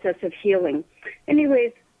process of healing.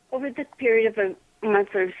 Anyways, over this period of a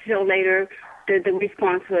month or so later, the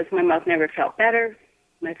response was my mouth never felt better,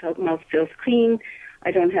 my mouth feels clean,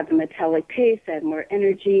 I don't have the metallic taste, I have more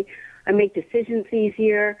energy, I make decisions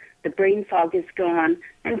easier, the brain fog is gone.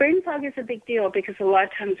 And brain fog is a big deal because a lot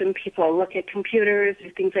of times when people look at computers or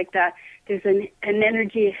things like that, there's an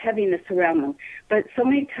energy, a heaviness around them. But so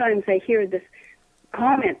many times I hear this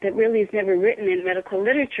comment that really is never written in medical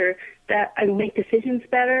literature that I make decisions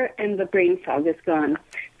better and the brain fog is gone.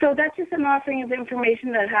 So that's just an offering of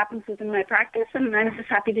information that happens within my practice, and I'm just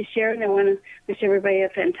happy to share, and I want to wish everybody a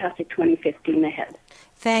fantastic 2015 ahead.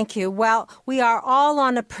 Thank you. Well, we are all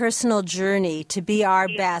on a personal journey to be our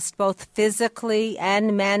best, both physically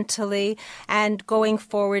and mentally, and going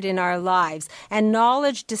forward in our lives. And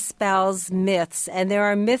knowledge dispels myths, and there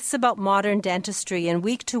are myths about modern dentistry, and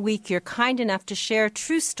week to week you're kind enough to share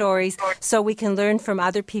true stories so we can learn from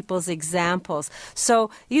other people's examples. So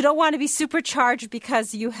you don't want to be supercharged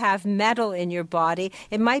because you you have metal in your body,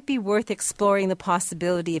 it might be worth exploring the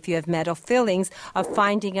possibility, if you have metal fillings, of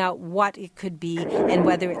finding out what it could be and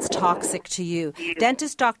whether it's toxic to you.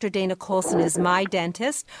 Dentist Dr. Dana Colson is my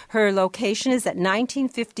dentist. Her location is at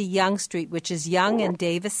 1950 Yonge Street, which is Yonge and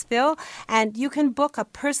Davisville, and you can book a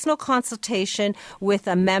personal consultation with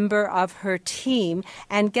a member of her team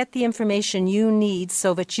and get the information you need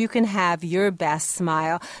so that you can have your best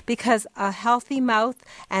smile, because a healthy mouth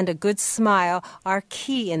and a good smile are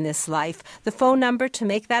key in this life. The phone number to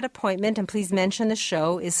make that appointment, and please mention the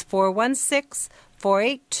show, is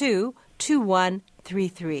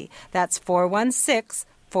 416-482-2133. That's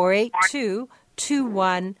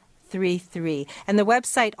 416-482-2133. And the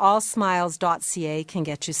website allsmiles.ca can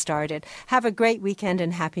get you started. Have a great weekend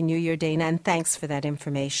and Happy New Year, Dana, and thanks for that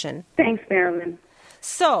information. Thanks, Marilyn.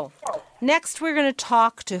 So, next we're going to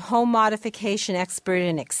talk to home modification expert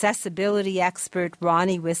and accessibility expert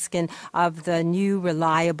Ronnie Wiskin of the new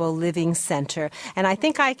Reliable Living Center. And I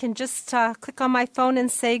think I can just click on my phone and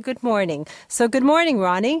say good morning. So good morning,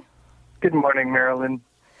 Ronnie. Good morning, Marilyn.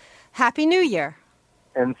 Happy New Year.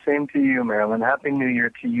 And same to you, Marilyn. Happy New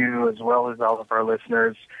Year to you as well as all of our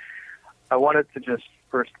listeners. I wanted to just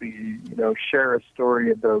firstly, share a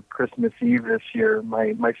story about Christmas Eve this year.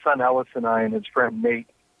 My son Ellis and I and his friend Nate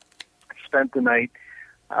spent the night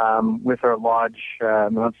with our lodge,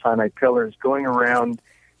 Mount Sinai Pillars, going around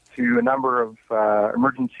to a number of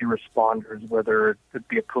emergency responders, whether it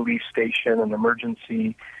be a police station, an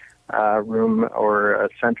emergency room, or a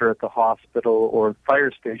center at the hospital, or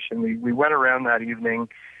fire station. We went around that evening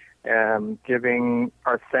giving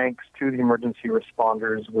our thanks to the emergency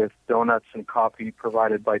responders with donuts and coffee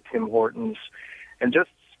provided by Tim Hortons, and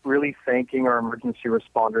just really thanking our emergency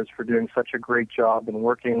responders for doing such a great job and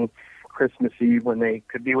working Christmas Eve when they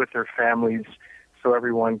could be with their families so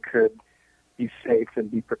everyone could be safe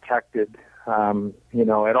and be protected,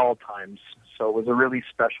 at all times. So it was a really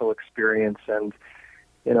special experience. And,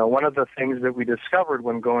 one of the things that we discovered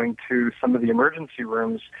when going to some of the emergency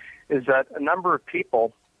rooms is that a number of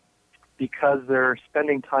people, because they're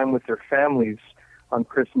spending time with their families on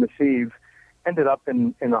Christmas Eve, ended up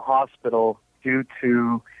in a hospital due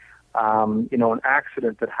to, an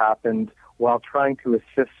accident that happened while trying to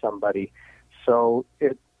assist somebody. So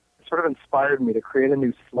it sort of inspired me to create a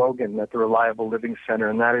new slogan at the Reliable Living Center,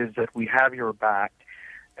 and that is that we have your back.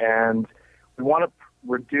 And we want to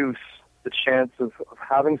reduce the chance of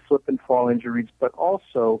having slip and fall injuries, but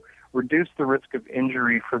also reduce the risk of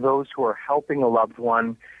injury for those who are helping a loved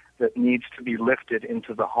one that needs to be lifted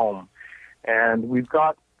into the home. And we've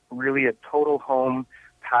got really a total home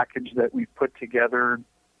package that we've put together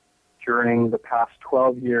during the past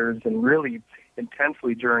 12 years and really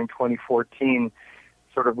intensely during 2014,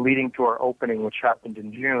 sort of leading to our opening, which happened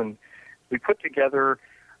in June. We put together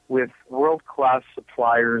with world-class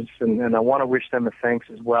suppliers, and I want to wish them a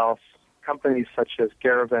thanks as well, companies such as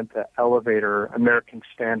Garaventa Elevator, American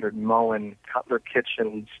Standard, Moen, Cutler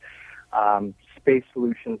Kitchens, Space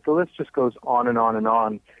Solutions. The list just goes on and on and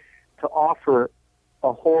on to offer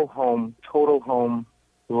a whole home, total home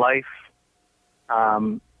life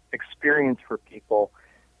experience for people,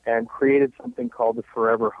 and created something called the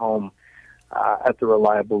Forever Home at the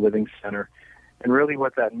Reliable Living Center. And really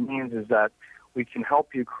what that means is that we can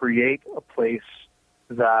help you create a place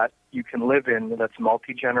that you can live in that's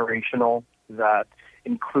multi-generational, that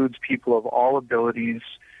includes people of all abilities,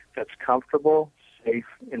 that's comfortable, safe,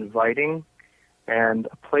 inviting, and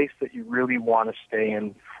a place that you really want to stay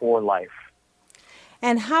in for life.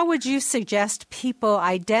 And how would you suggest people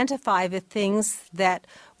identify the things that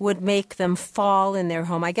would make them fall in their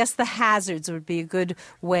home? I guess the hazards would be a good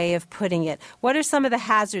way of putting it. What are some of the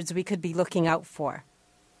hazards we could be looking out for?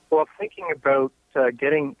 Well, thinking about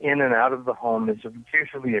getting in and out of the home is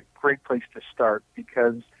usually a great place to start,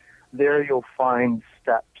 because there you'll find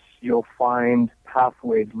steps, you'll find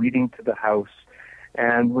pathways leading to the house.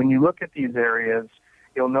 And when you look at these areas,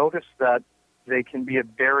 you'll notice that they can be a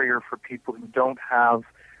barrier for people who don't have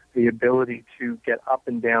the ability to get up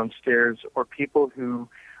and down stairs, or people who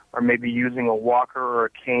are maybe using a walker or a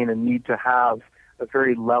cane and need to have a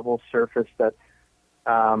very level surface that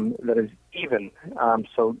is even.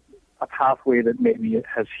 So a pathway that maybe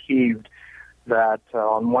has heaved, that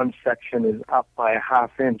on one section is up by a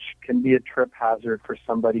half inch, can be a trip hazard for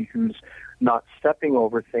somebody who's not stepping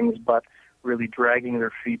over things but really dragging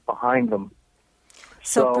their feet behind them.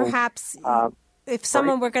 So perhaps if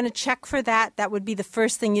someone were going to check for that, that would be the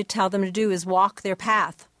first thing you'd tell them to do, is walk their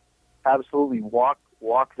path. Absolutely. Walk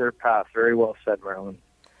their path. Very well said, Marilyn.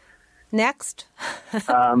 Next.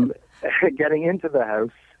 Getting into the house,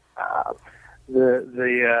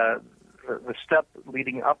 the step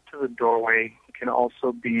leading up to the doorway can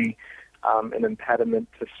also be an impediment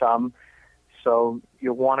to some. So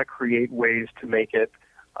you'll want to create ways to make it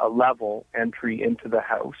a level entry into the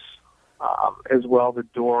house. As well, the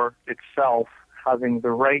door itself having the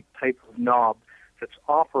right type of knob that's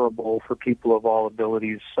offerable for people of all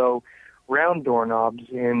abilities. So round doorknobs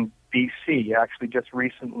in BC actually just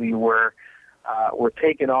recently were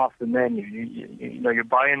taken off the menu. You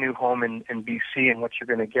buy a new home in BC, and what you're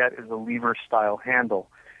going to get is a lever-style handle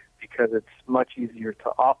because it's much easier to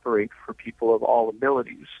operate for people of all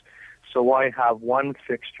abilities. So why have one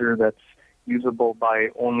fixture that's usable by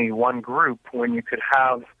only one group when you could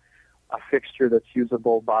have a fixture that's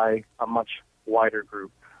usable by a much wider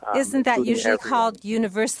group? Isn't that usually called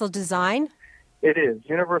universal design? It is.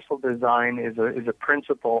 Universal design is a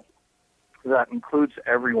principle that includes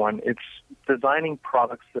everyone. It's designing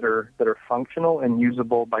products that are functional and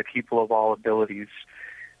usable by people of all abilities.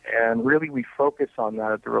 And really we focus on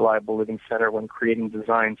that at the Reliable Living Center when creating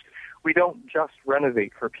designs. We don't just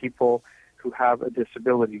renovate for people who have a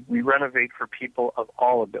disability. We renovate for people of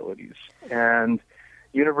all abilities. And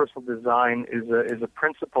universal design is a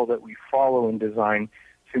principle that we follow in design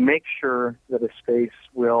to make sure that a space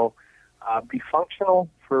will be functional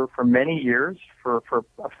for many years for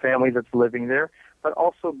a family that's living there, but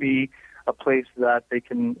also be a place that they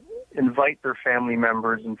can invite their family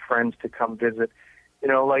members and friends to come visit.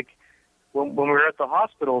 Like when we were at the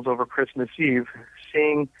hospitals over Christmas Eve,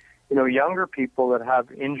 seeing younger people that have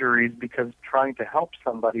injuries because trying to help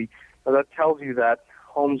somebody, that tells you that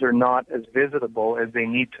homes are not as visitable as they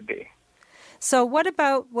need to be. So what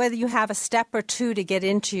about whether you have a step or two to get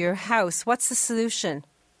into your house? What's the solution?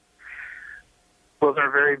 Those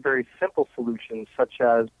are very, very simple solutions, such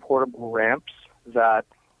as portable ramps that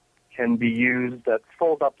can be used that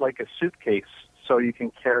fold up like a suitcase so you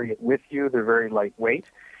can carry it with you. They're very lightweight.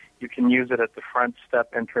 You can use it at the front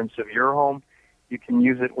step entrance of your home. You can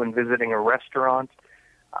use it when visiting a restaurant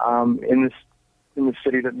in the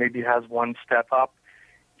city that maybe has one step up.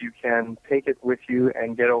 You can take it with you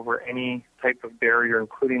and get over any type of barrier,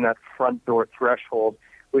 including that front door threshold,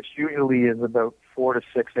 which usually is about 4 to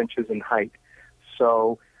 6 inches in height.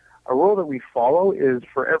 So a rule that we follow is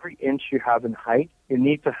for every inch you have in height, you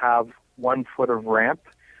need to have 1 foot of ramp.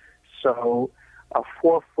 So a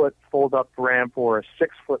 4-foot fold-up ramp or a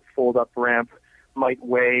 6-foot fold-up ramp might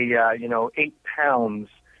weigh, 8 pounds,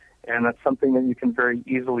 and that's something that you can very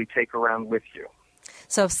easily take around with you.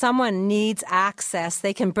 So if someone needs access,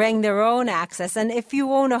 they can bring their own access. And if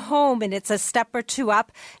you own a home and it's a step or two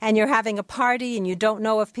up and you're having a party and you don't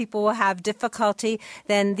know if people will have difficulty,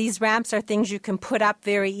 then these ramps are things you can put up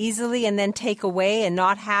very easily and then take away and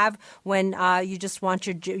not have when you just want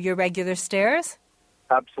your regular stairs?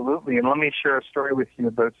 Absolutely. And let me share a story with you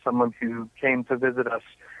about someone who came to visit us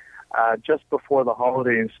just before the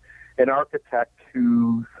holidays, an architect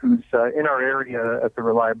who's in our area at the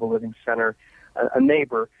Reliable Living Center, a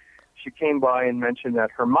neighbor. She came by and mentioned that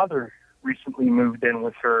her mother recently moved in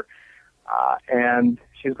with her, and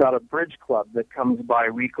she's got a bridge club that comes by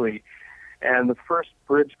weekly. And the first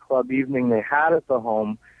bridge club evening they had at the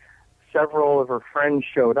home, several of her friends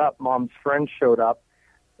showed up, mom's friends showed up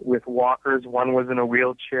with walkers. One was in a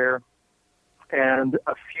wheelchair. And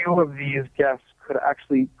a few of these guests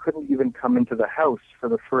couldn't even come into the house for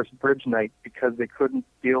the first bridge night because they couldn't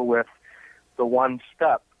deal with the one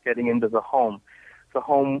step getting into the home. The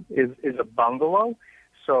home is a bungalow,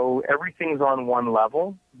 so everything's on one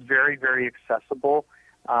level, very, very accessible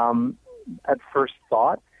at first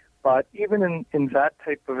thought. But even in that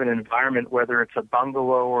type of an environment, whether it's a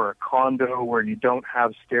bungalow or a condo where you don't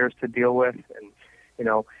have stairs to deal with and,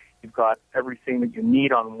 you've got everything that you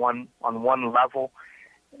need on one level,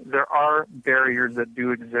 there are barriers that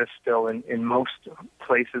do exist still in most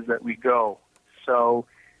places that we go. So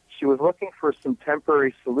she was looking for some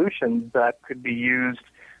temporary solutions that could be used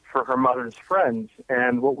for her mother's friends.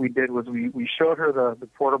 And what we did was we showed her the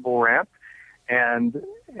portable ramp and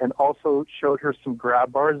also showed her some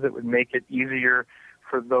grab bars that would make it easier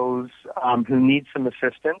for those who need some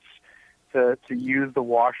assistance to use the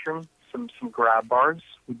washroom, some grab bars.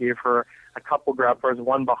 We gave her a couple grab bars,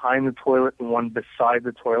 one behind the toilet and one beside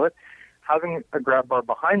the toilet. Having a grab bar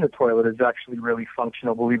behind the toilet is actually really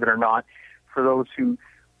functional, believe it or not, for those who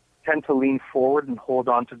tend to lean forward and hold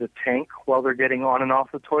onto the tank while they're getting on and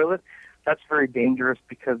off the toilet. That's very dangerous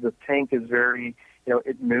because the tank is very,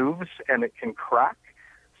 it moves and it can crack.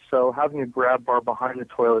 So having a grab bar behind the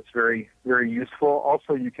toilet is very, very useful.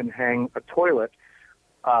 Also, you can hang a toilet,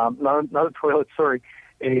 a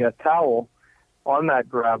towel on that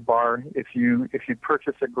grab bar if you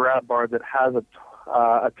purchase a grab bar that has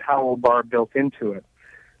a towel bar built into it.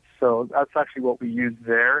 So that's actually what we use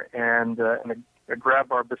there, and grab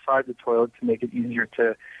bar beside the toilet to make it easier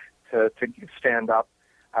to stand up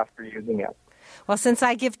after using it. Well, since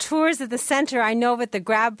I give tours of the center, I know that the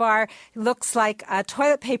grab bar looks like a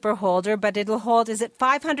toilet paper holder, but it'll hold, is it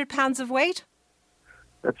 500 pounds of weight?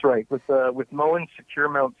 That's right. With Moen's secure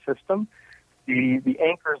mount system, the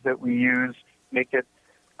anchors that we use make it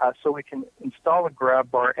so we can install a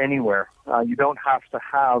grab bar anywhere. You don't have to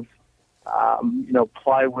have,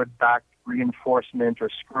 plywood-backed reinforcement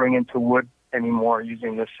or screwing into wood anymore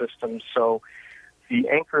using this system. So the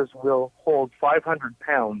anchors will hold 500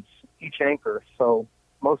 pounds each anchor. So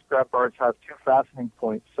most grab bars have 2 fastening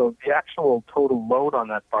points. So the actual total load on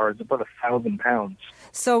that bar is about 1,000 pounds.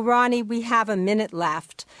 So, Ronnie, we have a minute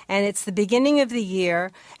left, and it's the beginning of the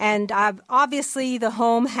year, and obviously the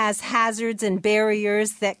home has hazards and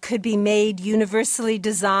barriers that could be made universally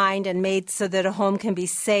designed and made so that a home can be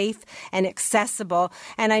safe and accessible.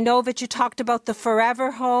 And I know that you talked about the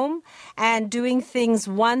forever home and doing things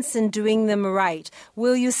once and doing them right.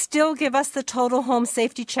 Will you still give us the total home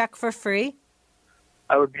safety check for free?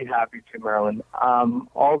 I would be happy to, Marilyn.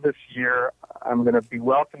 All this year, I'm going to be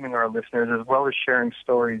welcoming our listeners as well as sharing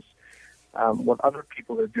stories, what other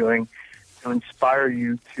people are doing to inspire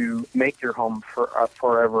you to make your home a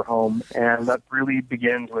forever home. And that really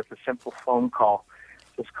begins with a simple phone call.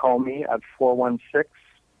 Just call me at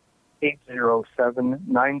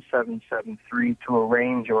 416-807-9773 to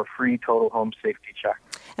arrange your free total home safety check.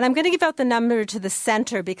 And I'm going to give out the number to the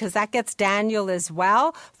center because that gets Daniel as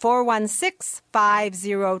well,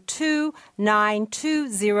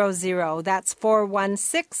 416-502-9200. That's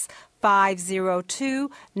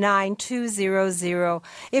 416-502-9200.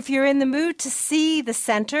 If you're in the mood to see the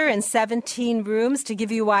center and 17 rooms to give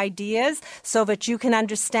you ideas so that you can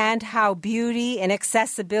understand how beauty and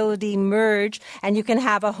accessibility merge and you can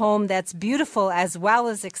have a home that's beautiful as well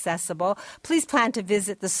as accessible, please plan to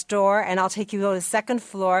visit the store and I'll take you to the second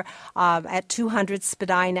floor at 200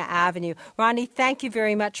 Spadina Avenue. Ronnie, thank you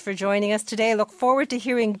very much for joining us today. I look forward to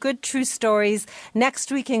hearing good, true stories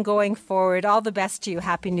next week and going forward. All the best to you.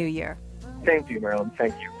 Happy New Year. Thank you, Marilyn.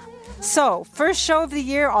 Thank you. So, first show of the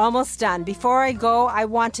year almost done. Before I go, I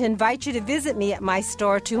want to invite you to visit me at my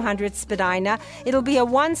store, 200 Spadina. It'll be a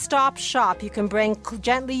one-stop shop. You can bring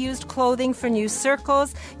gently used clothing for new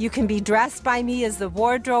circles. You can be dressed by me as the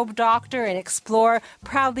wardrobe doctor and explore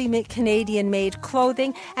proudly Canadian-made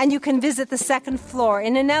clothing. And you can visit the second floor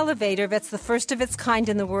in an elevator that's the first of its kind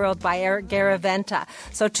in the world by Eric Garaventa.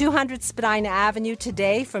 So 200 Spadina Avenue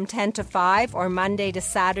today from 10 to 5 or Monday to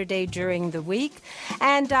Saturday during the week.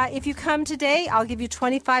 And if you come today, I'll give you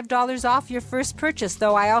 $25 off your first purchase,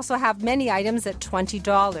 though I also have many items at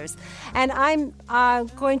 $20. And I'm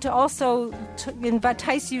going to also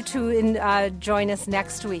entice you to join us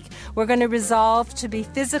next week. We're going to resolve to be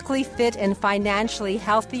physically fit and financially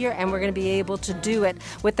healthier, and we're going to be able to do it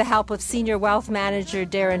with the help of Senior Wealth Manager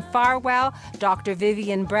Darren Farwell, Dr.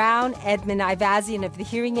 Vivian Brown, Edmund Ivazian of the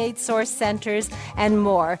Hearing Aid Source Centers, and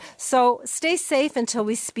more. So stay safe until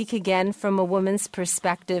we speak again from a woman's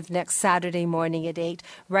perspective next Saturday morning at 8,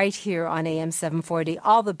 right here on AM 740.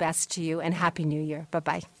 All the best to you and Happy New Year.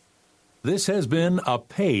 Bye-bye. This has been a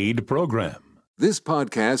paid program. This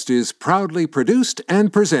podcast is proudly produced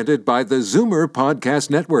and presented by the Zoomer Podcast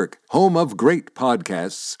Network, home of great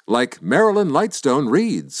podcasts like Marilyn Lightstone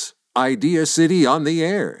Reads, Idea City on the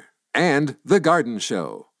Air, and The Garden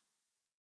Show.